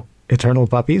 too. Eternal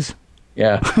Puppies?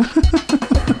 Yeah.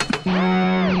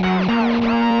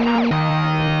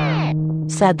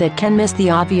 Sad that Ken missed the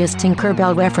obvious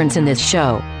Tinkerbell reference in this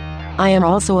show. I am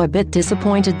also a bit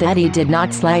disappointed that he did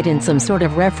not slide in some sort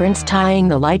of reference tying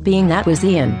the light being that was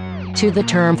Ian to the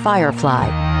term Firefly.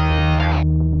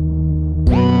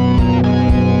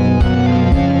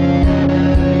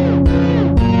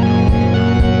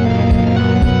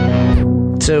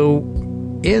 So,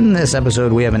 in this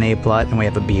episode, we have an A plot and we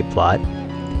have a B plot.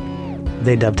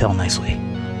 They dovetail nicely.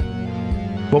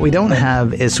 What we don't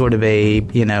have is sort of a,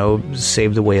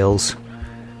 save the whales,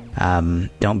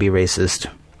 don't be racist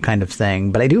kind of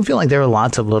thing. But I do feel like there are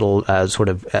lots of little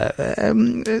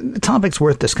topics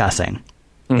worth discussing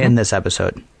in this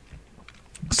episode.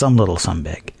 Some little, some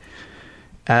big.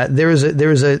 There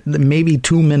is a maybe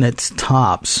 2 minutes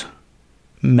tops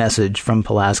message from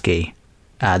Pulaski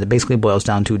that basically boils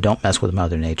down to don't mess with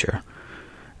Mother Nature.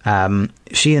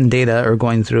 She and Data are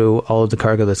going through all of the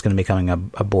cargo that's going to be coming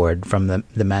aboard from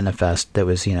the manifest that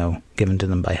was, given to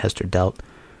them by Hester Delt.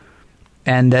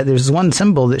 And there's one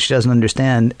symbol that she doesn't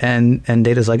understand, and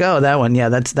Data's like, oh, that one, yeah,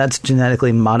 that's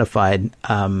genetically modified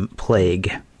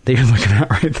plague that you're looking at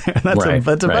right there.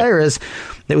 That's a virus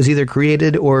that was either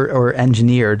created or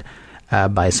engineered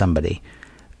by somebody.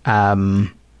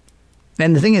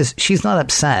 And the thing is, she's not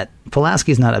upset.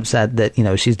 Pulaski's not upset that,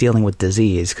 she's dealing with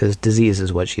disease, because disease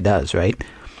is what she does, right?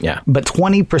 Yeah. But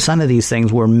 20% of these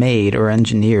things were made or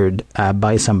engineered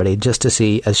by somebody just to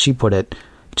see, as she put it,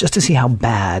 just to see how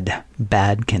bad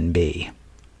can be.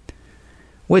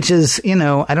 Which is,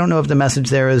 I don't know if the message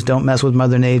there is don't mess with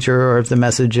Mother Nature, or if the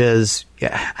message is,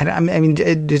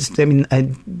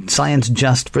 science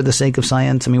just for the sake of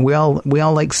science. I mean, we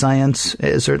all like science,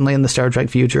 certainly in the Star Trek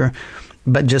future.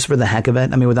 But just for the heck of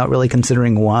it, without really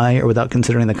considering why or without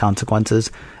considering the consequences,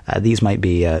 these might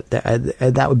be,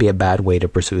 that would be a bad way to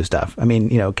pursue stuff.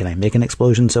 Can I make an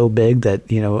explosion so big that,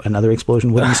 another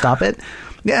explosion wouldn't stop it?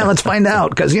 Yeah, let's find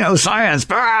out, because, science,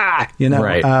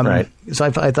 right. So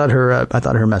I thought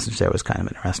her message there was kind of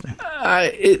interesting.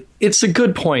 It's a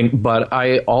good point, but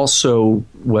I also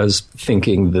was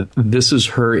thinking that this is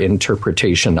her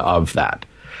interpretation of that.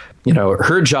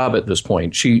 Her job at this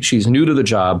point, she's new to the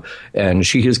job, and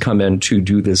she has come in to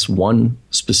do this one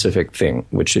specific thing,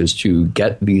 which is to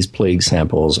get these plague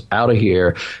samples out of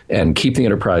here and keep the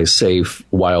Enterprise safe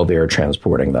while they're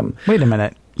transporting them. Wait a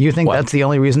minute. You think that's the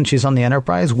only reason she's on the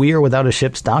Enterprise? We are without a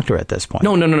ship's doctor at this point.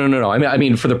 No. I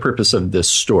mean, for the purpose of this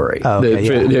story. Oh,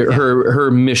 okay,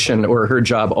 her mission, or her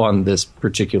job on this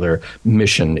particular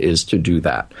mission, is to do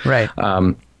that. Right.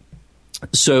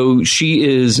 So she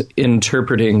is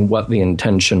interpreting what the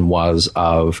intention was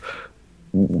of,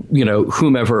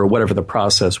 whomever or whatever the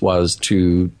process was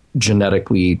to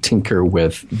genetically tinker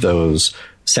with those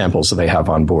samples that they have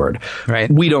on board. Right.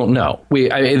 We don't know.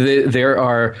 There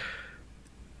are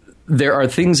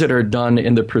things that are done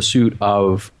in the pursuit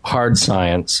of hard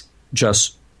science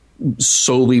just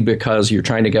solely because you're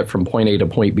trying to get from point A to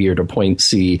point B or to point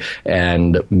C,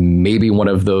 and maybe one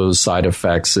of those side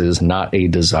effects is not a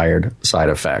desired side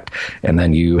effect. And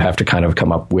then you have to kind of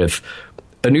come up with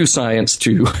a new science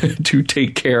to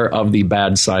take care of the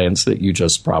bad science that you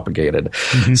just propagated.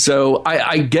 Mm-hmm. So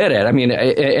I get it. I mean,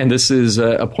 and this is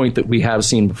a point that we have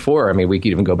seen before. I mean, we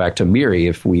could even go back to MIRI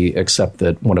if we accept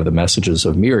that one of the messages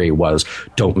of MIRI was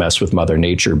don't mess with Mother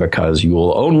Nature because you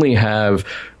will only have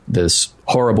this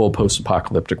horrible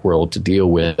post-apocalyptic world to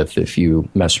deal with if you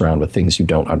mess around with things you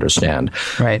don't understand.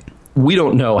 Right. We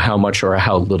don't know how much or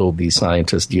how little these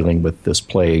scientists dealing with this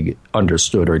plague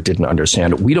understood or didn't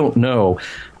understand. We don't know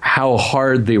how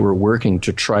hard they were working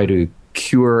to try to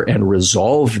cure and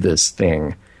resolve this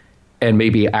thing and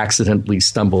maybe accidentally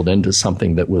stumbled into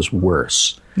something that was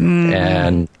worse.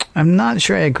 And I'm not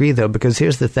sure I agree, though, because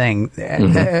here's the thing.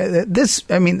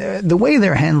 The way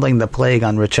they're handling the plague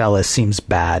on Richella seems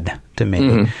bad to me.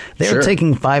 Mm-hmm. They're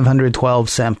taking 512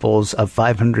 samples of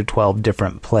 512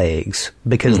 different plagues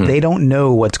because they don't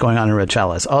know what's going on in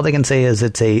Richella. All they can say is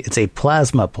it's a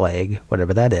plasma plague,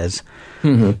 whatever that is.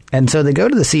 Mm-hmm. And so they go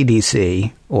to the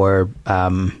CDC, or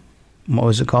what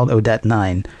was it called? Odette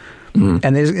 9. Mm-hmm.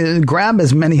 And they grab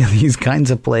as many of these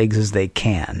kinds of plagues as they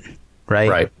can.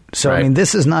 Right. So, I mean,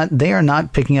 they are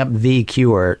not picking up the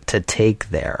cure to take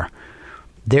there.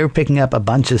 They're picking up a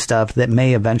bunch of stuff that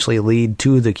may eventually lead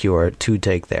to the cure to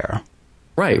take there.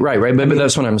 Right. But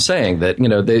that's what I'm saying, that,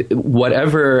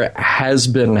 whatever has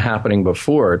been happening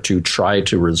before to try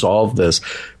to resolve this,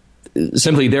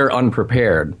 simply they're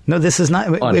unprepared. No, this is not.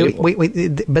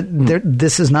 Wait. But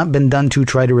this has not been done to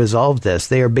try to resolve this.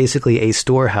 They are basically a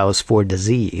storehouse for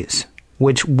disease,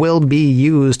 which will be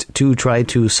used to try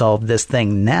to solve this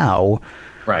thing now.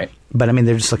 Right. But I mean,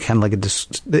 they're just kind of like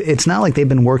it's not like they've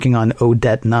been working on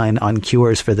Odette 9 on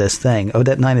cures for this thing.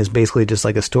 Odette 9 is basically just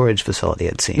like a storage facility,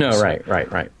 it seems. No,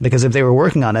 right. Because if they were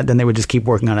working on it, then they would just keep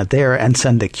working on it there and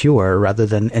send a cure rather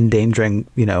than endangering,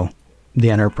 the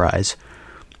Enterprise.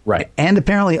 Right. And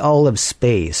apparently all of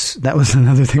space. That was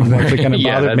another thing that actually kind of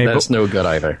bothered me. That's no good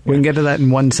either. We can get to that in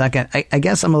 1 second. I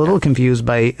guess I'm a little confused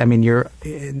by,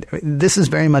 this is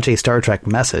very much a Star Trek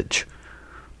message.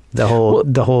 The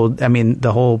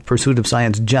whole pursuit of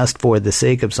science just for the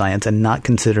sake of science and not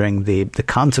considering the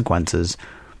consequences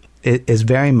is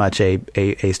very much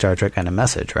a Star Trek kind of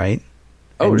message, right?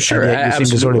 Oh, sure. And you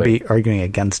seem to sort of be arguing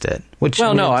against it.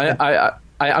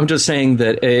 I'm just saying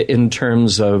that in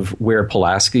terms of where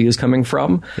Pulaski is coming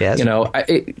from, yes.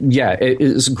 It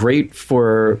is great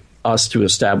for us to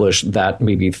establish that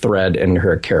maybe thread in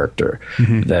her character,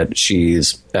 that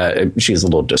she's a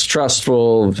little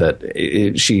distrustful,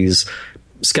 that she's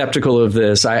skeptical of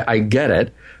this. I get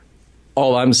it.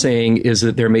 All I'm saying is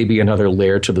that there may be another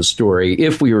layer to the story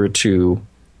if we were to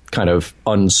kind of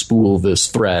unspool this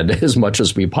thread as much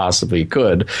as we possibly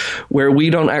could, where we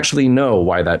don't actually know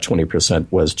why that 20%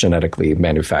 was genetically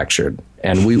manufactured.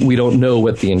 And we don't know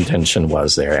what the intention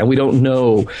was there. And we don't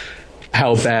know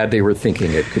how bad they were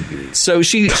thinking it could be. So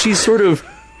she's sort of...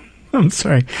 I'm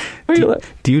sorry.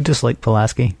 Do you dislike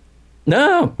Pulaski?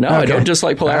 No, okay. I don't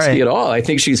dislike Pulaski at all. I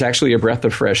think she's actually a breath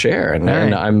of fresh air, and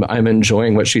I'm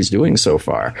enjoying what she's doing so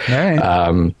far. All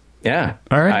right. Yeah.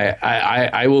 All right.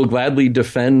 I will gladly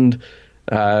defend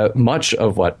much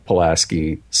of what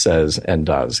Pulaski says and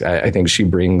does. I think she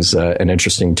brings an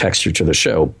interesting texture to the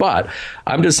show. But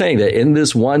I'm just saying that in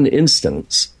this one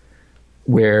instance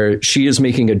where she is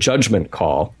making a judgment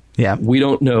call, we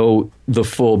don't know the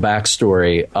full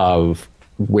backstory of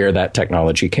where that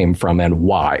technology came from and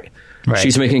why. Right.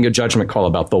 She's making a judgment call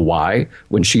about the why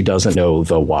when she doesn't know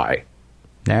the why.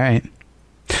 All right.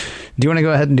 Do you want to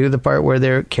go ahead and do the part where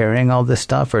they're carrying all this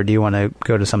stuff, or do you want to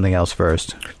go to something else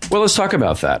first? Well, let's talk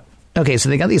about that. Okay, so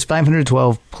they got these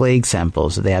 512 plague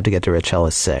samples that they have to get to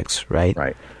Richella 6, right?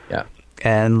 Right, yeah.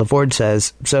 And LaForge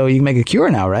says, so you can make a cure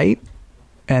now, right?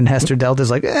 And Hester Delta's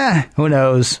like, who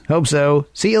knows? Hope so.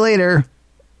 See you later.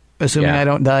 Assuming I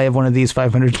don't die of one of these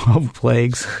 512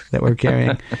 plagues that we're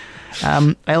carrying.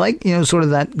 I like, sort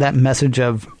of that message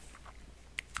of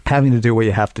having to do what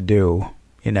you have to do,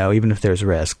 even if there's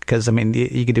risk. Because,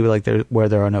 you could do like where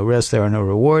there are no risks, there are no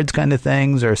rewards kind of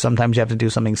things, or sometimes you have to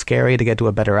do something scary to get to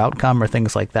a better outcome or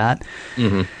things like that.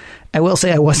 Mm-hmm. I will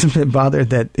say I wasn't a bit bothered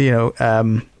that,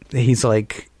 he's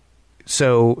like,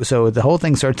 so the whole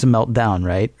thing starts to melt down,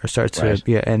 right? Or starts to,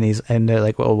 and they're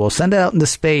like, well, we'll send it out into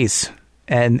space.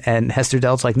 And Hester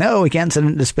Delt's like, no, we can't send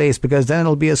it into space because then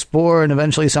it'll be a spore and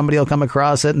eventually somebody will come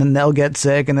across it and then they'll get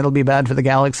sick and it'll be bad for the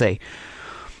galaxy.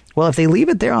 well, if they leave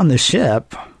it there on the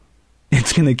ship,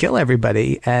 it's going to kill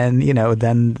everybody. And,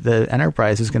 then the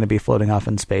Enterprise is going to be floating off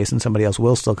in space and somebody else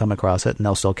will still come across it and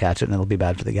they'll still catch it and it'll be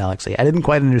bad for the galaxy. I didn't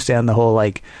quite understand the whole,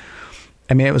 it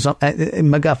was,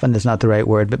 MacGuffin is not the right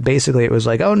word, but basically it was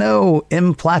like, oh no,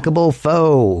 implacable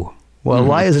foe. Well,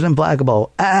 why is it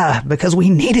implacable? Because we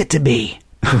need it to be.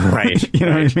 Right. You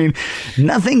know what I mean?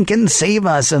 Nothing can save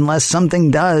us unless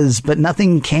something does, but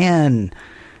nothing can.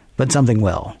 But something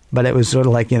will. But it was sort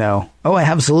of like, oh, I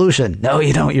have a solution. No,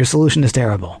 you don't. Your solution is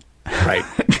terrible. Right.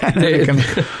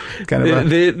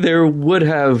 There would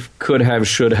have, could have,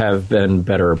 should have been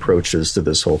better approaches to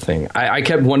this whole thing. I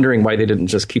kept wondering why they didn't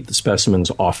just keep the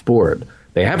specimens off board.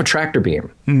 They have a tractor beam.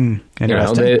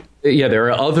 Interesting. There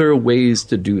are other ways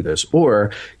to do this.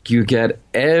 Or you get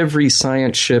every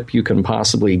science ship you can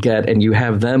possibly get, and you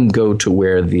have them go to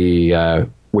where the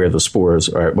spores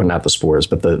are, well, not the spores,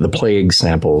 but the plague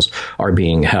samples are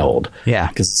being held. Yeah.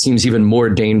 Because it seems even more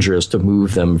dangerous to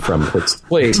move them from place to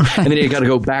place. And then you got to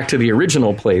go back to the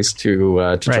original place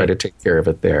to try to take care of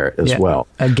it there as well.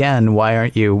 Again, why are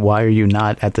you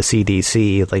not at the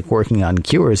CDC, working on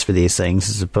cures for these things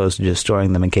as opposed to just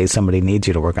storing them in case somebody needs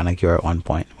you to work on a cure at one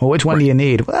point? Well, which one do you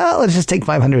need? Well, let's just take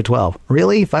 512.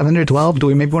 Really? 512? Do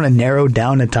we maybe want to narrow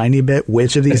down a tiny bit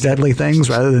which of these deadly things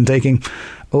rather than taking,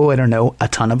 I don't know, a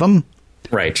ton of them?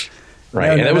 Right.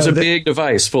 And that was a big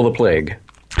device full of plague.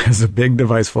 It was a big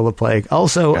device full of plague.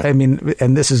 Also, I mean,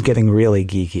 and this is getting really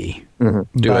geeky.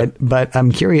 But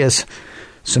I'm curious.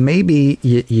 So maybe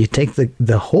you take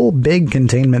the whole big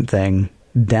containment thing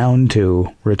down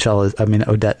to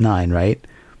Odette 9, right?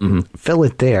 Fill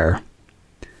it there,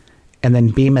 and then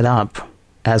beam it up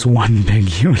as one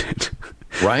big unit.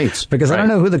 Right. Because I don't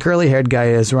know who the curly-haired guy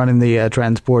is running the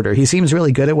transporter. He seems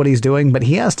really good at what he's doing, but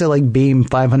he has to beam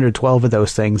 512 of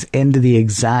those things into the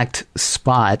exact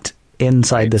spot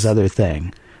inside this other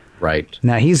thing. Right.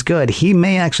 Now, he's good. He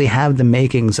may actually have the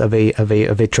makings of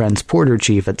a transporter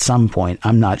chief at some point.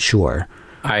 I'm not sure.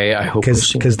 I hope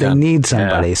because they need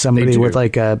somebody. Somebody with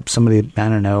somebody, I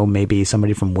don't know, maybe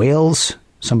somebody from Wales,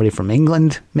 somebody from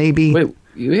England, maybe.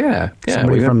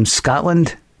 Somebody from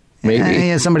Scotland.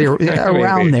 Maybe. Somebody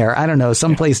around there. I don't know,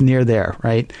 someplace near there,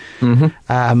 right?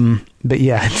 But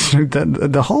yeah,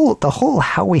 the whole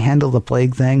how we handle the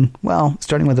plague thing, well,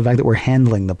 starting with the fact that we're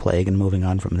handling the plague and moving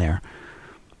on from there,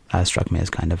 struck me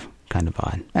as kind of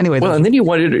odd. Anyway. Well, and then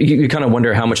you kind of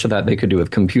wonder how much of that they could do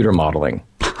with computer modeling.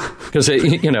 Because,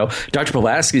 Dr.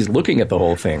 Pulaski's looking at the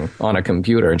whole thing on a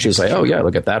computer, and she's like, oh, yeah,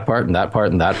 look at that part and that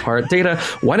part and that part. Data,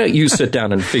 why don't you sit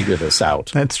down and figure this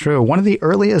out? That's true. One of the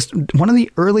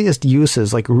earliest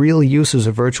uses, real uses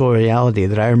of virtual reality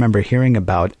that I remember hearing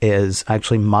about is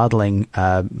actually modeling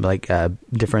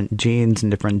different genes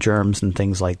and different germs and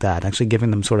things like that, actually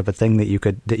giving them sort of a thing that you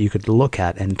could look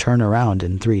at and turn around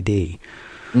in 3D.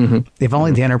 If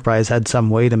only the Enterprise had some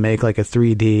way to make a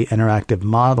 3D interactive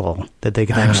model that they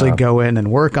could actually go in and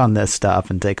work on this stuff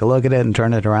and take a look at it and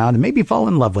turn it around and maybe fall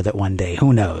in love with it one day.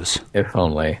 Who knows? If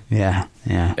only. Yeah.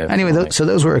 Anyway, so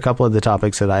those were a couple of the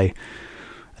topics that I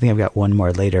think I've got one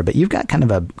more later, but you've got kind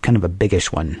of a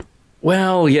biggish one.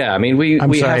 Well, yeah. I mean, we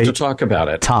have to talk about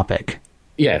it. Topic.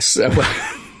 Yes.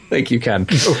 Thank you, Ken.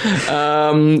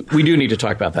 We do need to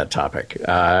talk about that topic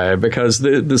because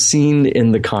the scene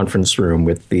in the conference room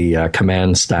with the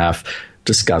command staff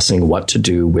discussing what to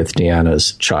do with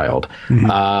Deanna's child.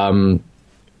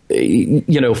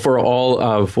 For all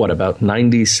of about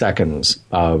 90 seconds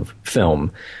of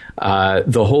film,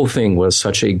 the whole thing was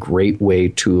such a great way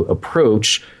to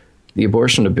approach the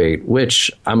abortion debate,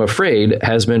 which I'm afraid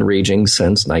has been raging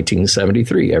since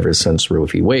 1973, ever since Roe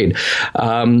v. Wade.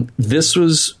 This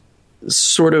was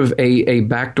sort of a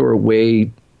backdoor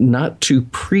way not to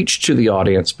preach to the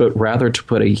audience, but rather to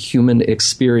put a human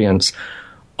experience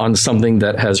on something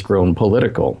that has grown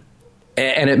political.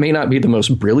 And it may not be the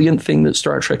most brilliant thing that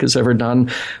Star Trek has ever done,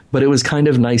 but it was kind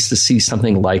of nice to see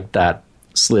something like that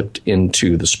slipped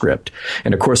into the script.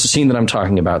 And of course, the scene that I'm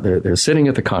talking about, they're sitting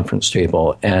at the conference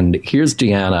table, and here's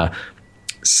Deanna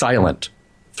silent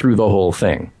through the whole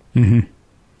thing.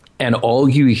 And all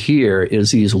you hear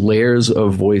is these layers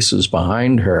of voices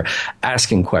behind her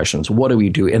asking questions. What do we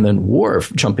do? And then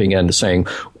Worf jumping in saying,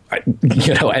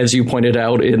 as you pointed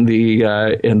out in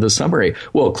the summary,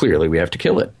 well, clearly we have to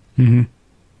kill it. And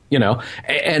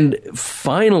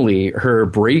finally her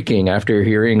breaking after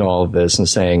hearing all of this and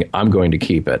saying, I'm going to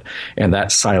keep it. And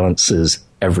that silences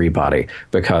everybody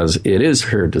because it is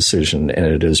her decision and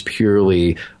it is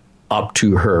purely up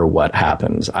to her what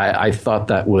happens. I thought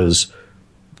that was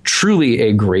truly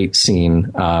a great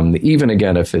scene, even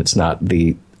again, if it's not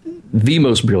the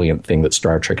most brilliant thing that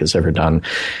Star Trek has ever done.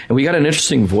 And we got an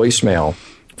interesting voicemail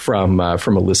from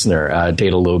a listener,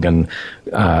 Data Logan,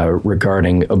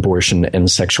 regarding abortion and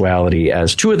sexuality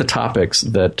as two of the topics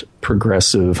that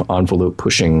progressive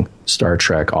envelope-pushing Star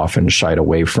Trek often shied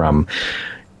away from.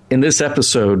 In this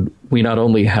episode, we not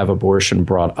only have abortion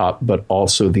brought up, but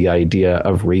also the idea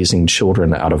of raising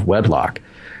children out of wedlock.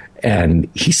 And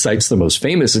he cites the most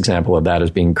famous example of that as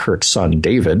being Kirk's son,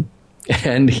 David.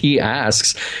 And he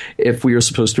asks if we are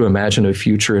supposed to imagine a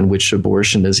future in which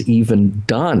abortion is even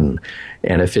done.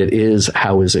 And if it is,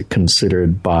 how is it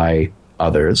considered by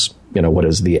others? What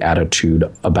is the attitude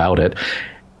about it?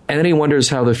 And then he wonders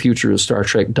how the future of Star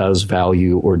Trek does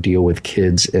value or deal with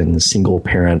kids in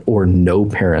single-parent or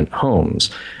no-parent homes.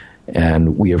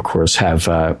 And we, of course, have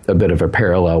a bit of a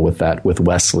parallel with that with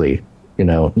Wesley,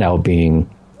 now being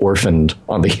orphaned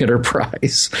on the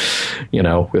Enterprise,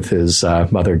 with his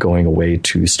mother going away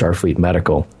to Starfleet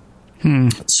Medical.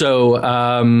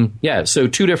 So, so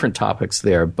two different topics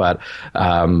there, but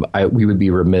we would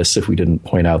be remiss if we didn't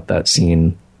point out that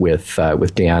scene with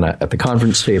Deanna at the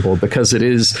conference table, because it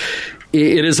is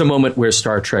a moment where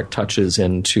Star Trek touches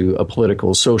into a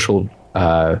political, social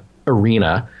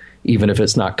arena, even if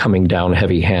it's not coming down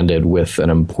heavy-handed with an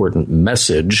important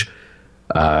message,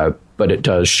 but it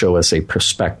does show us a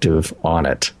perspective on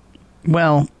it.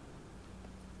 Well,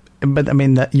 but I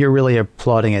mean, you're really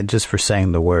applauding it just for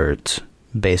saying the words,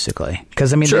 basically,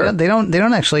 because I mean, sure. they don't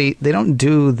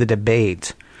do the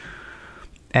debate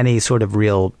any sort of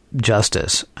real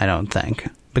justice, I don't think.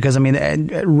 Because, I mean,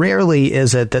 rarely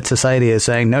is it that society is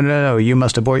saying, no, you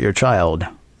must abort your child.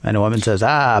 And a woman says,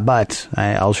 but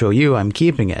I'll show you, I'm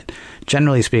keeping it.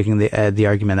 Generally speaking, the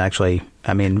argument actually,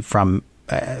 I mean, from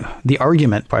the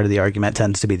argument, part of the argument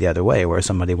tends to be the other way, where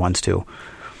somebody wants to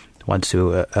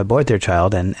abort their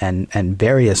child, and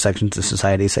various sections of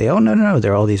society say, oh, no,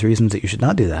 there are all these reasons that you should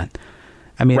not do that.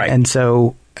 I mean, right. And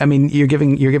so, I mean, you're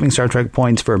giving Star Trek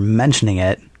points for mentioning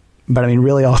it, but I mean,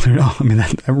 really,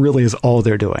 that really is all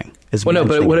they're doing. What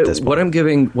I'm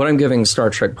giving Star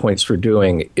Trek points for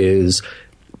doing is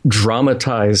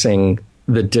dramatizing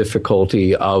the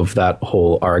difficulty of that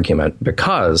whole argument,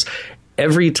 because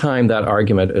every time that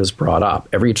argument is brought up,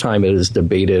 every time it is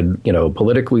debated,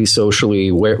 politically,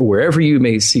 socially, wherever you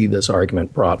may see this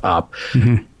argument brought up,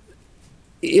 mm-hmm.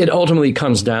 It ultimately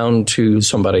comes down to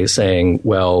somebody saying,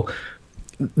 well,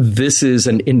 this is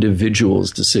an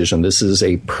individual's decision. This is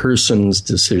a person's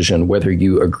decision, whether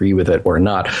you agree with it or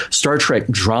not. Star Trek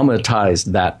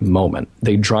dramatized that moment.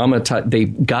 They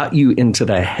got you into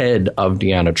the head of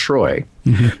Deanna Troi,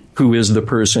 mm-hmm. who is the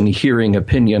person hearing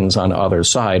opinions on the other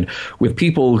side with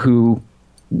people who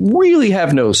really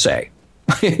have no say.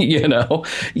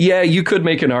 You could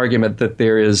make an argument that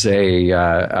there is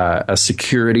a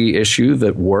security issue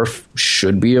that Worf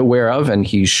should be aware of, and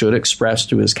he should express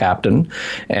to his captain.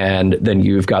 And then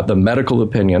you've got the medical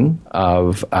opinion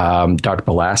of Dr.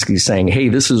 Pulaski saying, hey,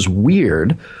 this is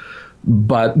weird,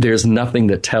 but there's nothing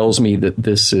that tells me that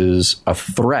this is a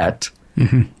threat.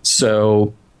 Mm-hmm.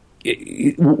 So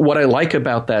what I like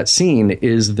about that scene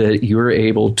is that you're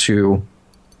able to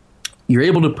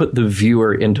put the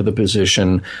viewer into the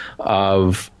position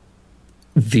of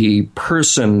the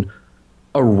person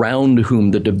around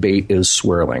whom the debate is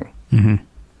swirling. Mm-hmm.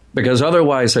 Because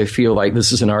otherwise, I feel like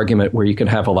this is an argument where you can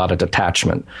have a lot of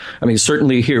detachment. I mean,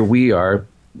 certainly here we are,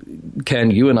 Ken,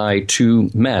 you and I,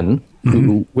 two men mm-hmm.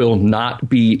 who will not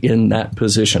be in that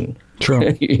position.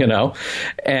 True.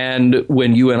 And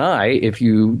when you and I, if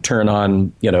you turn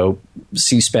on,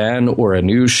 C-SPAN or a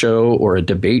news show or a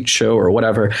debate show or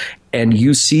whatever, and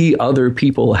you see other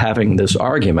people having this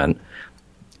argument,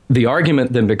 the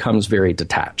argument then becomes very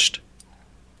detached.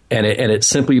 And it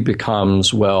simply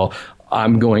becomes, well,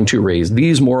 I'm going to raise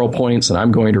these moral points and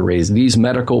I'm going to raise these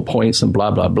medical points and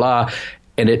blah, blah, blah.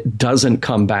 And it doesn't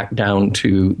come back down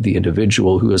to the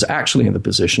individual who is actually in the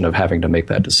position of having to make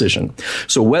that decision.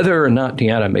 So whether or not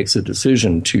Deanna makes a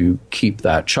decision to keep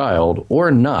that child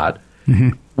or not,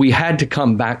 mm-hmm. we had to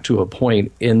come back to a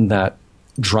point in that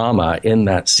drama, in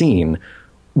that scene,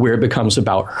 where it becomes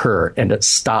about her and it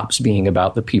stops being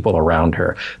about the people around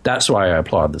her. That's why I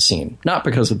applaud the scene, not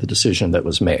because of the decision that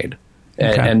was made,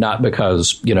 and not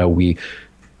because, we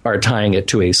are tying it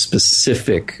to a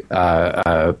specific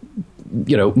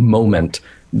moment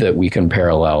that we can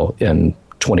parallel in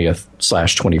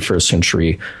 20th/21st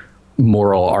century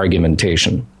moral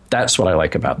argumentation. That's what I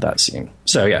like about that scene.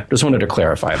 So, just wanted to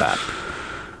clarify that.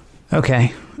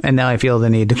 Okay. And now I feel the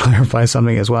need to clarify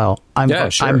something as well. I'm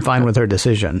fine with her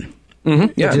decision.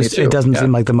 Mm-hmm. Yeah, it doesn't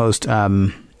seem like the most...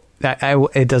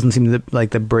 it doesn't seem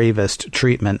like the bravest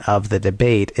treatment of the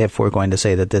debate if we're going to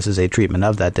say that this is a treatment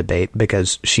of that debate,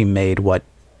 because she made what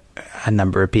a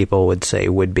number of people would say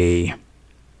would be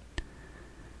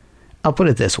I'll put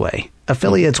it this way.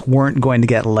 Affiliates weren't going to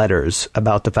get letters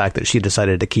about the fact that she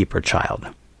decided to keep her child.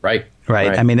 Right.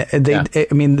 I mean,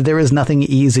 there is nothing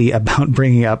easy about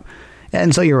bringing up.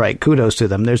 And so you're right. Kudos to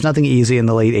them. There's nothing easy in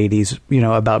the late 80s,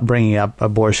 about bringing up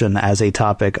abortion as a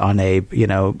topic on a,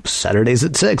 Saturdays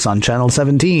at 6 on Channel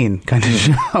 17 kind of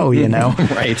show,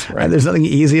 Right. There's nothing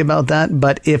easy about that.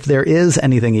 But if there is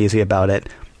anything easy about it,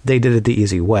 they did it the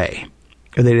easy way.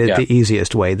 Or they did it the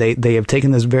easiest way. They have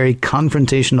taken this very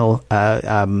confrontational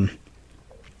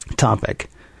topic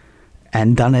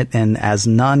and done it in as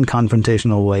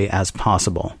non-confrontational way as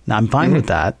possible. Now, I'm fine with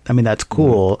that. I mean, that's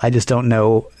cool. I just don't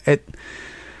know.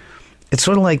 It's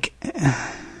sort of like,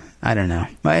 I don't know.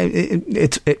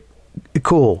 It's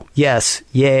cool. Yes.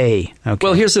 Yay. Okay.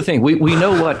 Well, here's the thing. We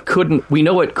know what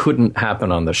couldn't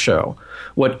happen on the show.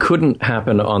 What couldn't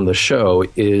happen on the show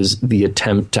is the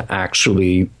attempt to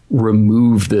actually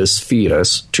remove this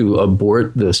fetus, to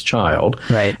abort this child.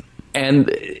 Right. And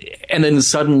then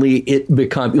suddenly it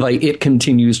becomes like it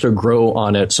continues to grow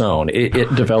on its own. It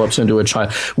develops into a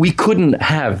child. We couldn't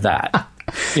have that,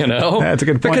 That's a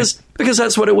good point. Because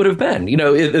that's what it would have been.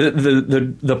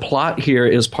 The plot here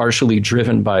is partially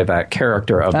driven by that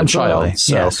character of the child.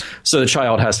 So the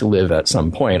child has to live at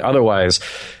some point. Otherwise,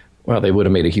 well, they would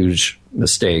have made a huge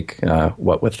mistake.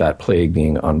 What with that plague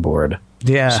being on board.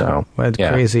 Yeah. So it's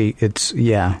crazy. It's All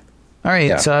right.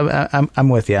 Yeah. So I'm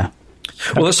with you.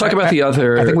 Well, let's talk about the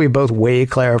other. I think we both way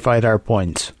clarified our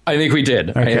points. I think we did.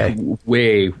 Okay.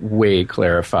 Way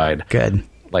clarified. Good.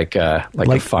 Like a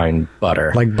fine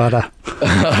butter. Like butter.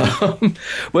 But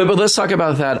let's talk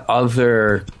about that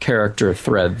other character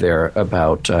thread there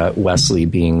about Wesley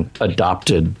being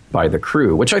adopted by the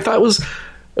crew, which I thought was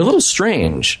a little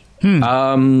strange. As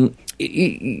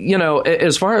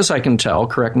far as I can tell,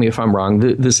 correct me if I'm wrong,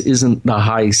 this isn't the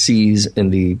high seas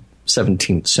in the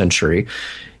 17th century,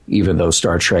 even though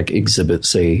Star Trek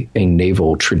exhibits a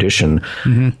naval tradition.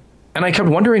 Mm-hmm. And I kept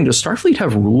wondering, does Starfleet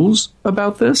have rules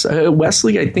about this?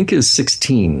 Wesley, I think, is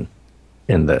 16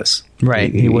 in this.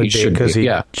 Right. He would be, because he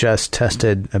just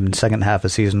tested, in the second half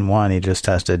of season 1, he just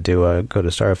tested to go to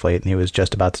Starfleet, and he was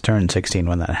just about to turn 16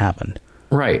 when that happened.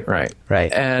 Right.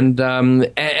 And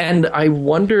I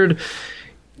wondered,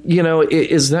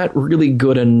 is that really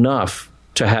good enough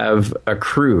to have a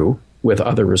crew with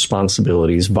other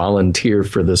responsibilities volunteer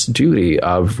for this duty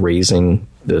of raising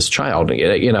this child?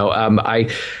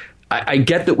 I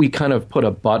get that we kind of put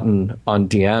a button on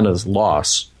Deanna's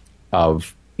loss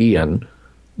of Ian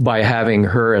by having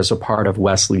her as a part of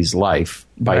Wesley's life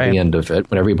by the end of it,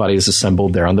 when everybody's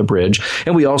assembled there on the bridge.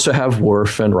 And we also have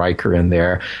Worf and Riker in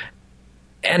there.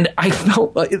 And I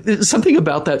felt something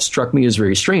about that struck me as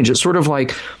very strange. It's sort of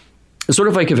like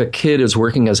if a kid is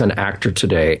working as an actor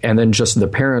today and then just the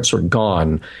parents are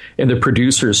gone and the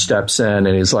producer steps in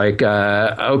and he's like,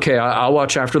 okay, I'll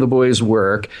watch after the boys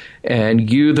work,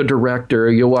 and you, the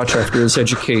director, you'll watch after his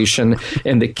education,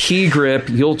 and the key grip,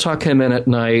 you'll tuck him in at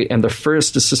night, and the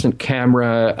first assistant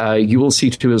camera, you will see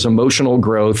to his emotional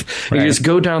growth. Right. And you just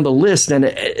go down the list, and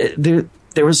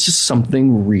there was just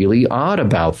something really odd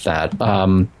about that.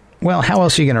 Well, how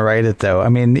else are you going to write it, though? I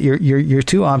mean, your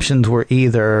two options were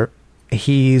either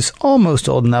he's almost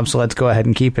old enough, so let's go ahead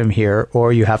and keep him here,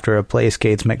 or you have to replace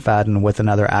Gates McFadden with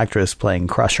another actress playing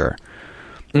Crusher.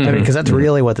 Mm-hmm. I mean, because that's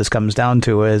really what this comes down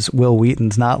to, is Will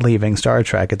Wheaton's not leaving Star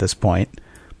Trek at this point.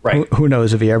 Right. Who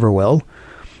knows if he ever will.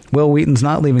 Will Wheaton's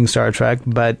not leaving Star Trek,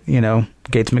 but,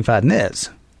 Gates McFadden is.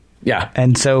 Yeah.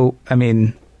 And so, I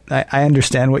mean, I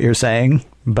understand what you're saying,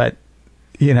 but,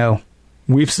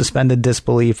 we've suspended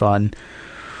disbelief on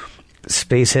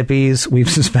space hippies. We've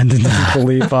suspended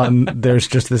disbelief on there's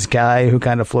just this guy who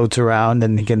kind of floats around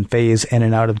and he can phase in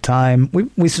and out of time.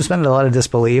 We suspended a lot of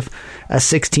disbelief. A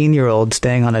 16-year-old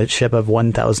staying on a ship of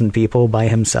 1,000 people by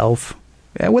himself,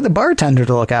 with a bartender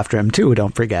to look after him, too,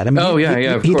 don't forget. I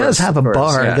mean, he does have a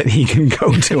bar that he can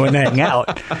go to and hang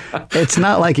out. It's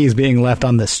not like he's being left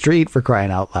on the street, for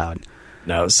crying out loud.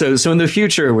 No. So in the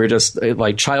future, we're just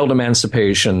like child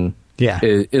emancipation.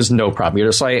 Is no problem. You're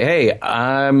just like, hey,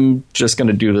 I'm just going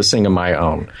to do this thing on my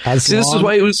own.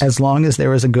 As long as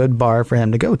there was a good bar for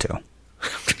him to go to.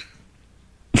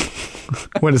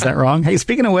 What, is that wrong? Hey,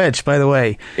 speaking of which, by the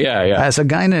way. Yeah. So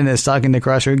Guinan is talking to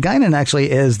Crusher. Guinan actually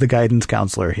is the guidance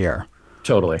counselor here.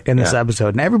 Totally. In this episode.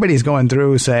 And everybody's going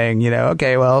through saying,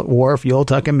 okay, well, Worf, you'll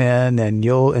tuck him in, and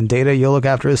Data, you'll look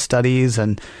after his studies,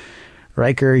 and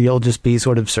Riker, you'll just be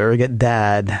sort of surrogate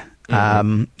dad.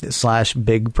 /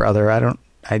 big brother.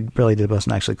 I really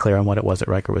wasn't actually clear on what it was that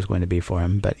Riker was going to be for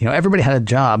him. But, everybody had a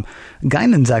job.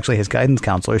 Guinan's actually his guidance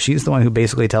counselor. She's the one who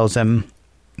basically tells him,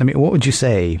 I mean, what would you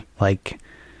say? Like,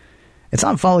 it's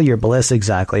not follow your bliss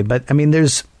exactly, but I mean,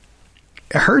 there's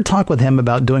her talk with him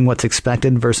about doing what's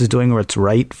expected versus doing what's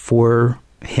right for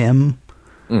him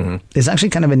is actually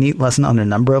kind of a neat lesson on a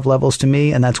number of levels to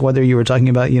me. And that's whether you were talking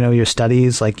about, your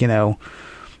studies, like,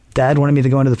 Dad wanted me to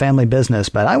go into the family business,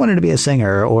 but I wanted to be a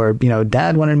singer, or,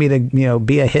 Dad wanted me to,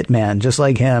 be a hitman just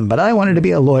like him, but I wanted to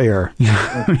be a lawyer.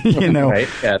 Right.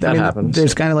 Yeah, that happens.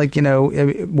 There's kind of like,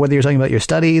 whether you're talking about your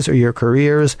studies or your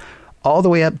careers, all the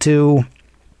way up to,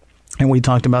 and we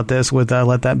talked about this with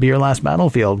Let That Be Your Last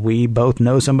Battlefield. We both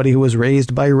know somebody who was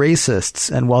raised by racists.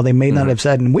 And while they may not have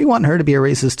said, and we want her to be a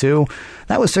racist too,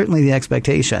 that was certainly the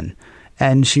expectation.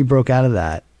 And she broke out of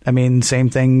that. I mean, same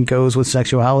thing goes with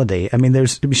sexuality. I mean,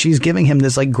 she's giving him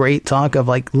this like great talk of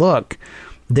like, look,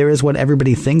 there is what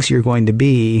everybody thinks you're going to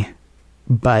be,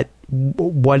 but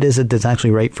what is it that's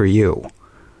actually right for you?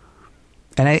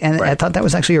 And I thought that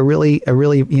was actually a really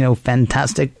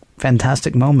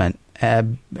fantastic moment.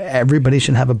 Everybody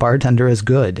should have a bartender as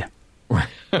good.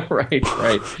 Right.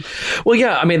 Well,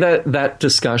 yeah, I mean, that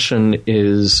discussion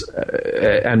is,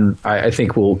 and I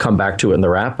think we'll come back to it in the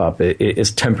wrap up, it is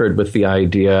tempered with the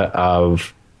idea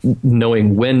of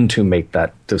knowing when to make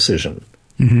that decision,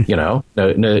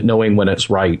 knowing when it's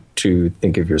right to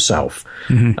think of yourself.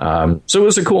 So it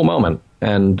was a cool moment.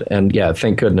 And yeah,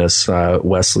 thank goodness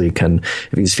Wesley can,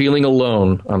 if he's feeling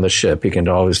alone on the ship, he can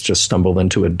always just stumble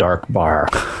into a dark bar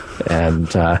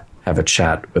and have a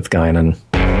chat with Guinan.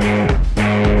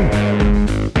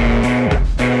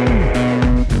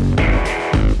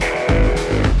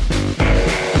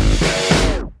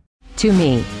 To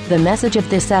me, the message of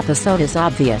this episode is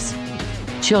obvious.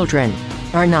 Children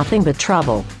are nothing but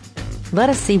trouble. Let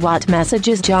us see what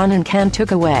messages John and Ken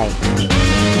took away.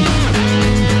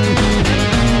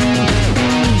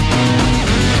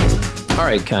 All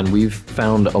right, Ken, we've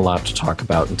found a lot to talk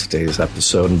about in today's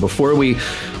episode. And before we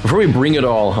bring it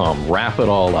all home, wrap it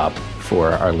all up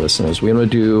for our listeners, we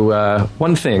want to do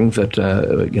one thing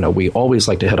that, we always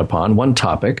like to hit upon, one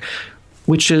topic,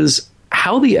 which is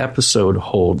how the episode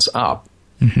holds up.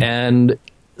 And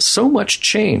so much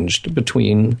changed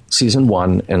between season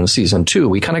 1 and season 2.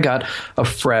 We kind of got a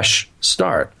fresh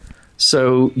start.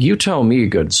 So you tell me,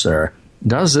 good sir,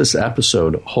 does this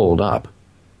episode hold up?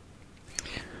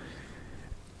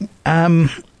 I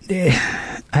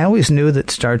always knew that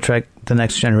Star Trek The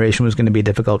Next Generation was going to be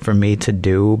difficult for me to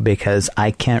do because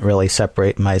I can't really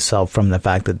separate myself from the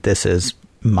fact that this is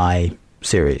my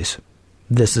series.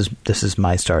 This is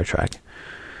my Star Trek.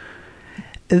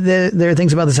 There are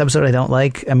things about this episode I don't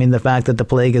like. I mean, the fact that the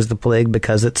plague is the plague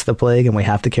because it's the plague and we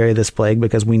have to carry this plague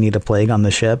because we need a plague on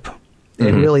the ship.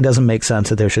 It really doesn't make sense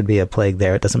that there should be a plague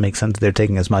there. It doesn't make sense that they're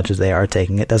taking as much as they are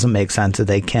taking. It doesn't make sense that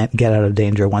they can't get out of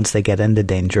danger once they get into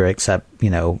danger, except,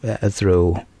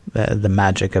 through the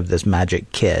magic of this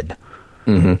magic kid,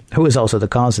 who is also the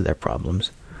cause of their problems.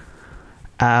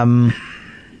 All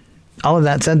of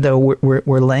that said, though,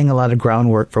 we're laying a lot of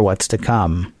groundwork for what's to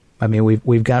come. I mean,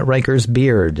 we've got Riker's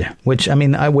beard, which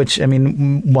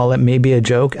while it may be a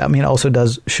joke, also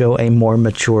does show a more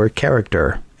mature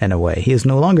character in a way. He is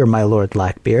no longer my Lord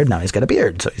Blackbeard. Now he's got a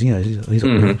beard, so he's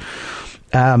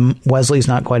Wesley's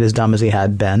not quite as dumb as he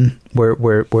had been.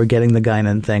 We're getting the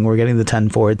Guinan thing. We're getting the 10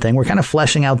 Forward thing. We're kind of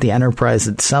fleshing out the Enterprise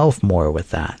itself more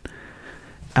with that.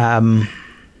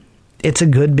 It's a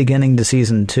good beginning to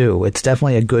season 2. It's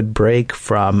definitely a good break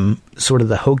from sort of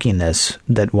the hokiness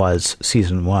that was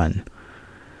season 1.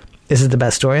 Is it the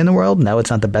best story in the world? No, it's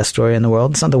not the best story in the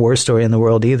world. It's not the worst story in the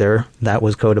world either. That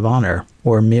was Code of Honor,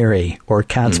 or Miri, or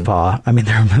Cat's Paw. I mean,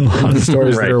 there have been a lot of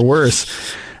stories that are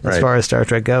worse as far as Star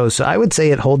Trek goes. So I would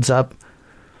say it holds up.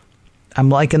 I'm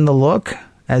liking the look,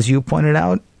 as you pointed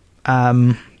out.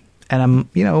 And I'm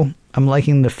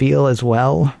liking the feel as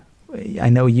well. I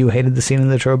know you hated the scene in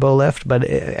the turbo lift, but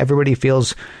nobody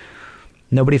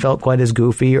felt quite as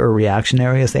goofy or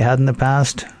reactionary as they had in the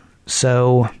past.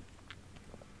 So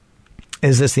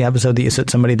is this the episode that you sit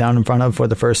somebody down in front of for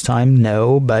the first time?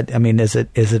 No, but I mean, is it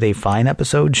a fine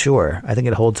episode? Sure. I think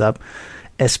it holds up,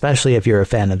 especially if you're a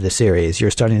fan of the series. You're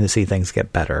starting to see things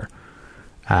get better.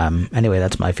 Anyway,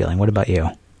 that's my feeling. What about you?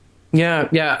 Yeah.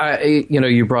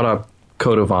 You brought up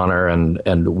Code of Honor,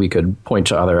 and we could point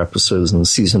to other episodes in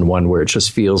season 1 where it just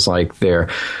feels like they're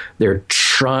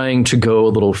trying to go a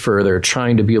little further,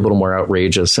 trying to be a little more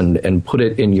outrageous and put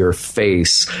it in your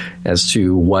face as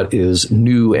to what is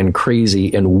new and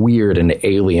crazy and weird and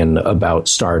alien about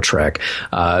Star Trek.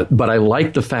 But I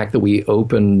like the fact that we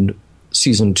opened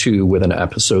season 2 with an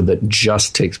episode that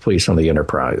just takes place on the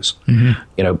Enterprise.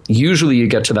 Usually you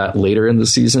get to that later in the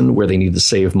season where they need to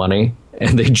save money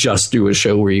and they just do a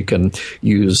show where you can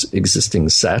use existing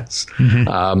sets.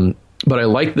 But I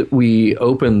like that we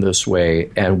open this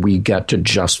way and we get to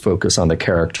just focus on the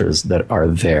characters that are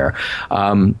there.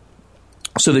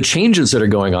 So the changes that are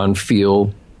going on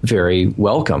feel very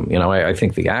welcome. I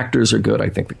think the actors are good. I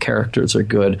think the characters are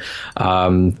good.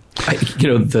 At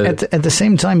the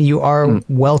same time, you are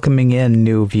welcoming in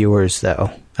new viewers, though.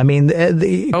 I mean,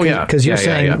 because you're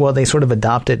saying, well, they sort of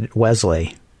adopted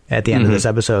Wesley at the end of this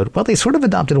episode. Well, they sort of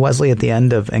adopted Wesley at the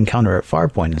end of Encounter at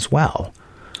Farpoint as well.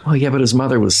 Well, yeah, but his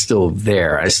mother was still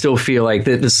there. I still feel like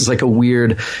this is like a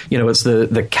weird, it's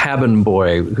the cabin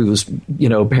boy whose,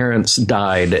 parents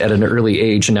died at an early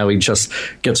age, and now he just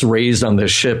gets raised on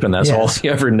this ship, and that's all he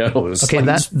ever knows. Okay,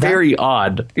 that's very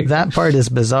odd. That part is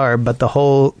bizarre, but the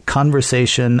whole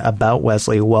conversation about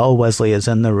Wesley while Wesley is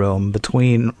in the room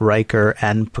between Riker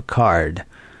and Picard.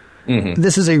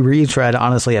 This is a retread,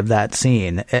 honestly, of that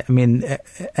scene. I mean,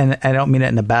 and I don't mean it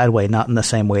in a bad way, not in the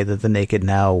same way that The Naked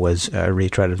Now was a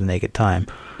retread of The Naked Time.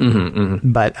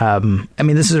 But, I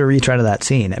mean, this is a retread of that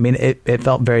scene. I mean, it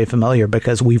felt very familiar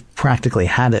because we've practically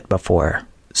had it before.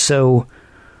 So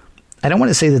I don't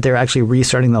want to say that they're actually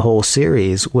restarting the whole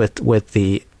series with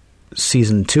the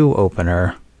season 2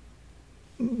 opener.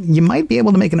 You might be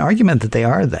able to make an argument that they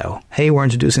are, though. Hey, we're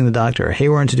introducing the Doctor. Hey,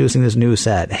 we're introducing this new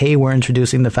set. Hey, we're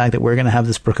introducing the fact that we're going to have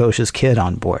this precocious kid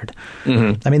on board.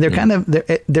 I mean, they're kind of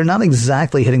they're not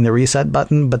exactly hitting the reset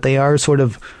button, but they are sort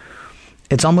of.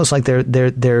 It's almost like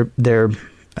they're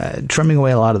trimming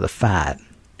away a lot of the fat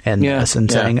and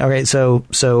saying, all right, so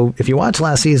if you watched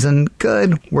last season,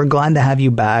 good. We're glad to have you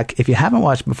back. If you haven't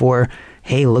watched before,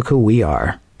 hey, look who we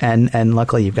are. And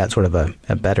luckily, you've got sort of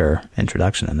a better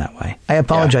introduction in that way. I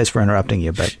apologize for interrupting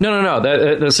you, but no.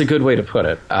 That's a good way to put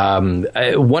it.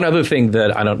 One other thing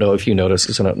that I don't know if you noticed,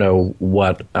 because I don't know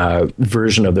what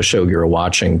version of the show you're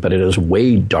watching, but it is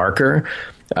way darker.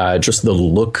 Just the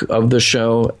look of the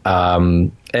show,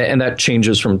 and that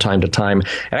changes from time to time. It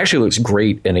actually looks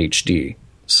great in HD.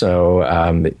 So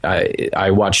I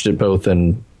watched it both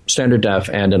in standard def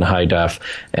and in high def,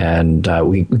 and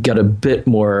we get a bit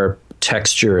more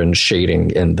texture and shading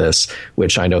in this,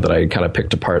 which I know that I kind of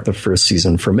picked apart the first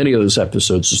season for many of those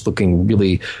episodes, just looking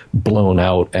really blown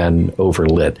out and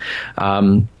overlit.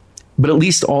 But at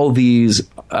least all these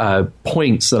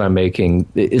points that I'm making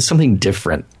is something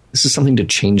different. This is something to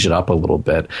change it up a little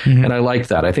bit. And I like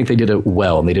that. I think they did it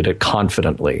well, and they did it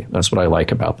confidently. That's what I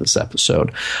like about this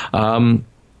episode.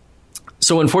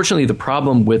 So unfortunately, the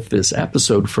problem with this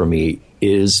episode for me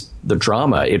is the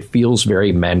drama. It feels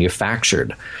very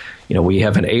manufactured. We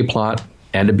have an A plot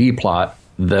and a B plot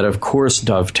that, of course,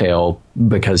 dovetail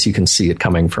because you can see it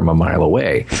coming from a mile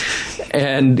away.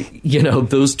 And,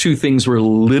 those two things were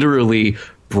literally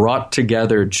brought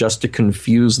together just to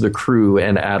confuse the crew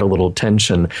and add a little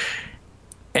tension.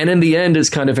 And in the end, it's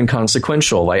kind of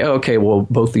inconsequential. Like, okay, well,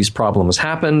 both these problems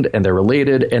happened and they're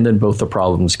related, and then both the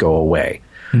problems go away.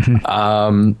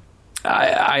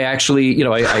 I actually,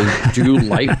 I do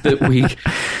like that we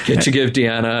get to give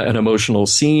Deanna an emotional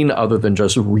scene other than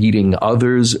just reading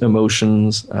others'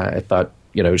 emotions. I thought,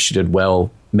 she did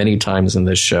well many times in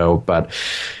this show. But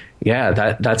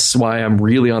yeah, that's why I'm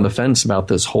really on the fence about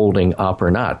this holding up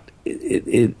or not.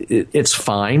 It's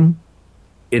fine.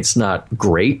 It's not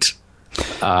great.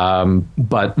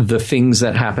 But the things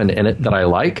that happen in it that I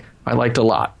liked a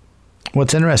lot.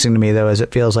 What's interesting to me, though, is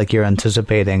it feels like you're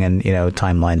anticipating and,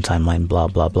 timeline, blah,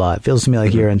 blah, blah. It feels to me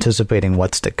like you're anticipating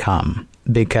what's to come,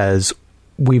 because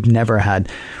we've never had,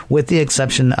 with the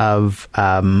exception of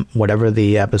whatever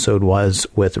the episode was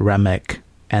with Remick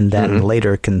and then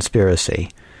later Conspiracy.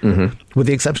 With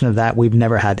the exception of that, we've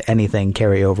never had anything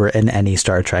carry over in any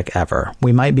Star Trek ever.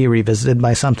 We might be revisited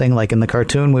by something like in the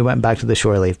cartoon. We went back to the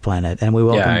Shoreleaf planet, and we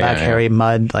welcomed back Harry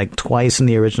Mudd like twice in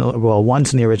the original, well,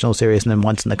 once in the original series and then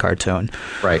once in the cartoon.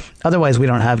 Right. Otherwise, we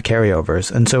don't have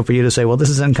carryovers. And so for you to say, well,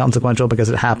 this is inconsequential because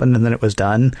it happened and then it was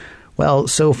done. Well,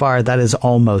 so far, that is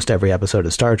almost every episode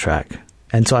of Star Trek.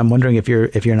 And so I'm wondering if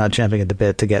you're not champing at the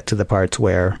bit to get to the parts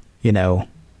where,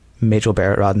 Majel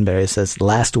Barrett Roddenberry says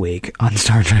last week on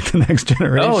Star Trek The Next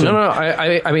Generation. Oh, no.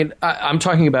 I mean, I'm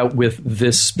talking about with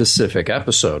this specific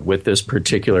episode, with this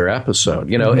particular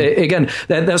episode. Again,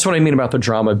 that's what I mean about the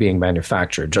drama being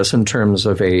manufactured, just in terms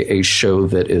of a show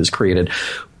that is created.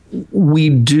 We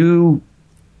do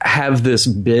have this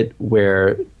bit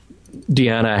where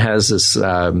Deanna has this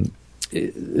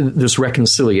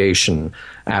reconciliation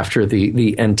after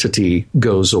the entity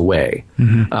goes away.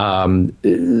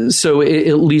 So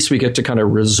at least we get to kind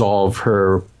of resolve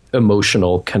her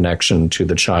emotional connection to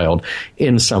the child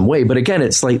in some way. But again,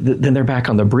 it's like then they're back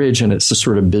on the bridge and it's just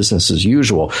sort of business as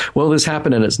usual. Well, this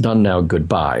happened and it's done now.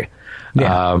 Goodbye.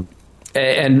 Yeah.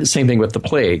 And same thing with the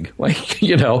plague. Like,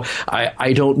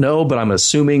 I don't know, but I'm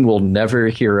assuming we'll never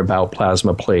hear about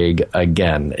plasma plague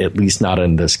again, at least not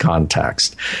in this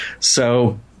context.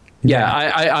 So, yeah,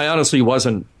 I honestly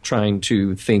wasn't trying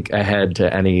to think ahead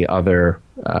to any other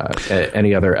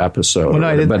episode. Well, no,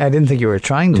 I didn't think you were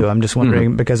trying to. I'm just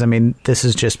wondering because this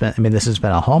has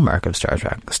been a hallmark of Star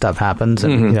Trek. Stuff happens,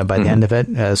 and by the end of it,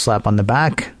 a slap on the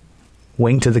back.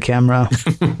 Wink to the camera,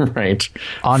 right?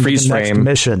 On Freeze to the next frame.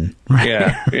 mission.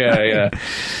 Yeah.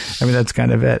 That's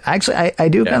kind of it. Actually, I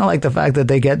do kind of like the fact that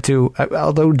they get to,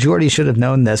 although Geordi should have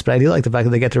known this, but I do like the fact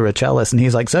that they get to Rachelis, and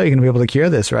he's like, so you're going to be able to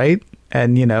cure this, right?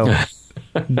 And,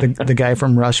 the guy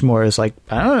from Rushmore is like,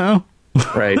 I don't know.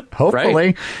 Right. Hopefully.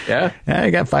 Right. Yeah. I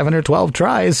got 512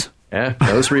 tries. Yeah,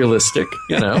 that was realistic,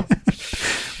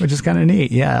 Which is kind of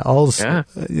neat. Yeah.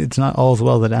 It's not all's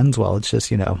well that ends well. It's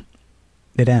just,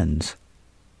 it ends.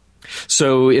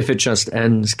 So if it just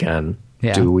ends, Ken,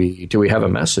 do we have a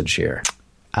message here?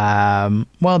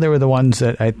 Well, there were the ones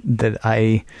that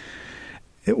I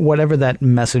whatever that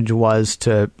message was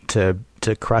to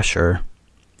Crusher,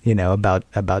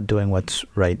 about doing what's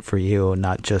right for you,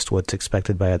 not just what's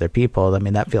expected by other people.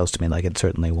 That feels to me like it's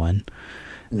certainly one.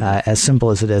 As simple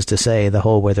as it is to say, the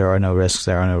whole where there are no risks,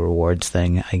 there are no rewards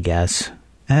thing, I guess.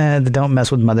 The don't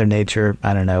mess with Mother Nature.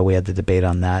 I don't know. We had the debate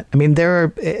on that.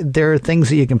 There are things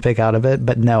that you can pick out of it,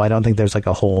 but no, I don't think there's like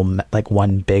a whole, like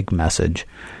one big message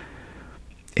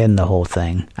in the whole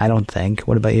thing. I don't think.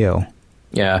 What about you?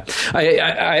 Yeah,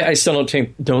 I still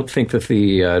don't think that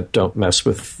the don't mess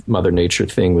with Mother Nature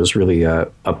thing was really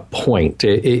a point.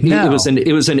 It was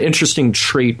an interesting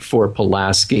trait for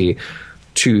Pulaski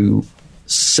to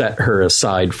set her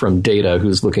aside from Data,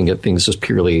 who's looking at things just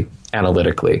purely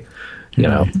analytically.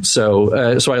 So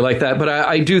I like that, but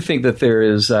I do think that there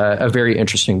is a very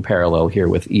interesting parallel here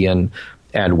with Ian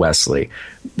and Wesley.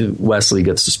 Wesley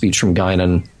gets the speech from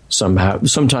Guinan.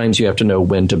 Sometimes you have to know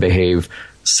when to behave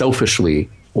selfishly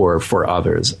or for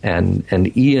others, and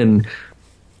Ian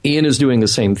is doing the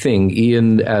same thing.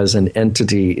 Ian, as an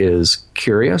entity, is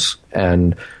curious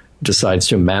and decides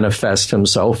to manifest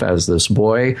himself as this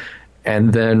boy.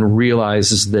 And then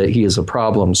realizes that he is a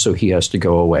problem, so he has to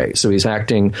go away. So he's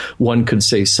acting, one could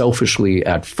say, selfishly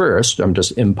at first. I'm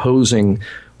just imposing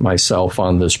myself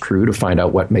on this crew to find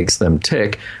out what makes them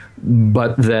tick.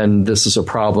 But then this is a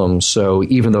problem, so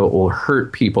even though it will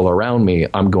hurt people around me,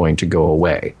 I'm going to go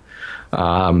away.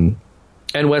 And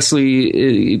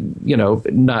Wesley,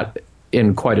 not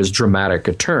in quite as dramatic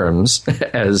a terms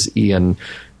as Ian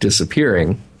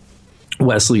disappearing,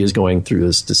 Wesley is going through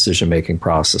this decision-making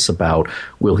process about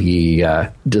will he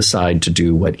decide to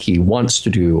do what he wants to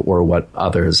do or what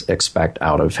others expect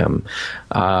out of him.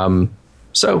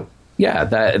 So, yeah,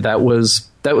 that was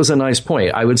a nice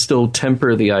point. I would still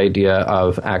temper the idea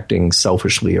of acting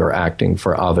selfishly or acting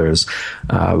for others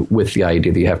with the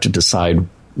idea that you have to decide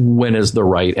when is the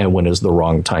right and when is the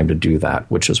wrong time to do that,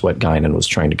 which is what Guinan was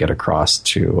trying to get across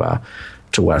to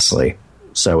Wesley.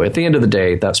 So at the end of the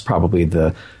day, that's probably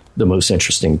the most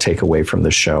interesting takeaway from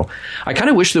this show. I kind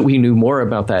of wish that we knew more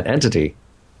about that entity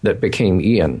that became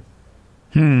Ian.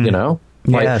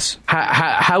 Yes.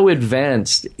 How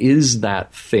advanced is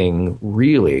that thing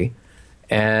really?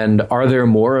 And are there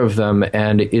more of them?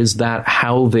 And is that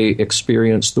how they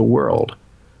experience the world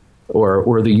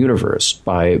or the universe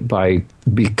by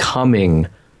becoming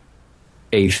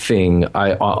a thing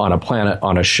on a planet,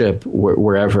 on a ship,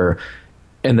 wherever?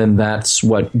 And then that's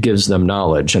what gives them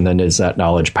knowledge. And then is that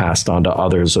knowledge passed on to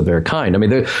others of their kind?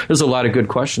 There's a lot of good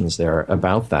questions there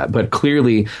about that. But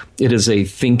clearly, it is a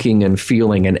thinking and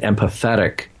feeling and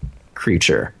empathetic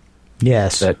creature.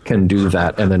 Yes. That can do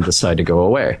that and then decide to go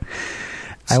away.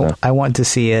 So. I want to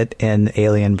see it in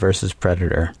Alien versus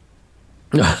Predator.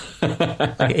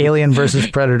 Like Alien versus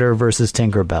Predator versus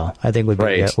Tinkerbell, I think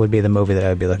would be the movie that I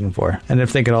would be looking for. And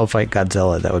if they could all fight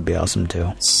Godzilla, that would be awesome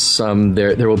too.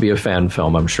 There will be a fan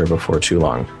film, I'm sure, before too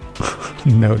long.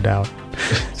 No doubt.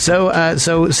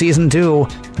 So season 2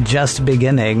 just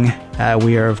beginning.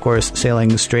 We are, of course,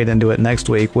 sailing straight into it next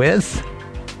week with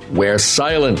Where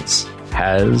Silence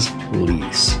Has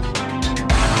Lease.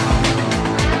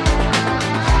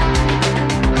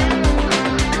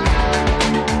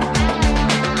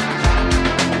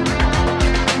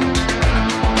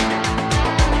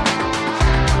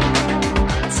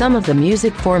 Some of the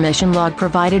music for Mission Log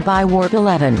provided by Warp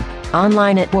 11,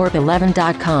 online at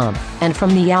warp11.com, and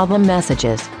from the album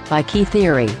Messages by Key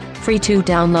Theory, free to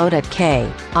download at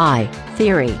kitheory.com.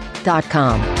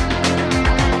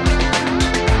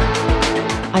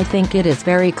 I think it is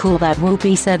very cool that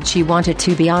Whoopi said she wanted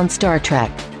to be on Star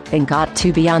Trek, and got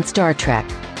to be on Star Trek.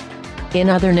 In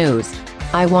other news,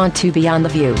 I want to be on The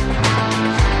View.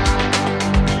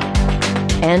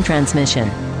 and transmission.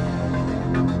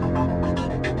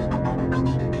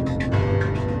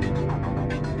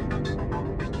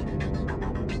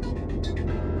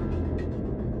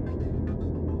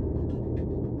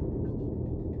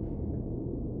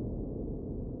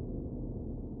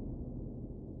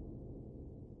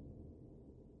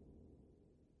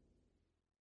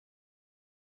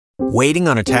 Waiting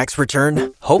on a tax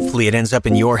return? Hopefully it ends up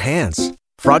in your hands.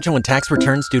 Fraudulent tax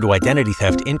returns due to identity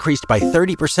theft increased by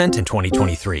 30% in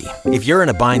 2023. If you're in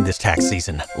a bind this tax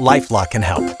season, LifeLock can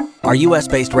help. Our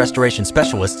U.S.-based restoration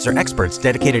specialists are experts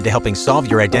dedicated to helping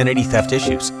solve your identity theft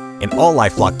issues. And all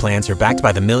LifeLock plans are backed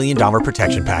by the $1 Million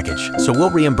Protection Package. So we'll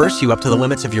reimburse you up to the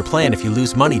limits of your plan if you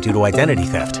lose money due to identity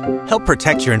theft. Help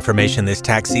protect your information this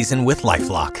tax season with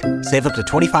LifeLock. Save up to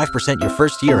 25% your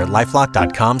first year at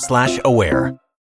LifeLock.com/aware.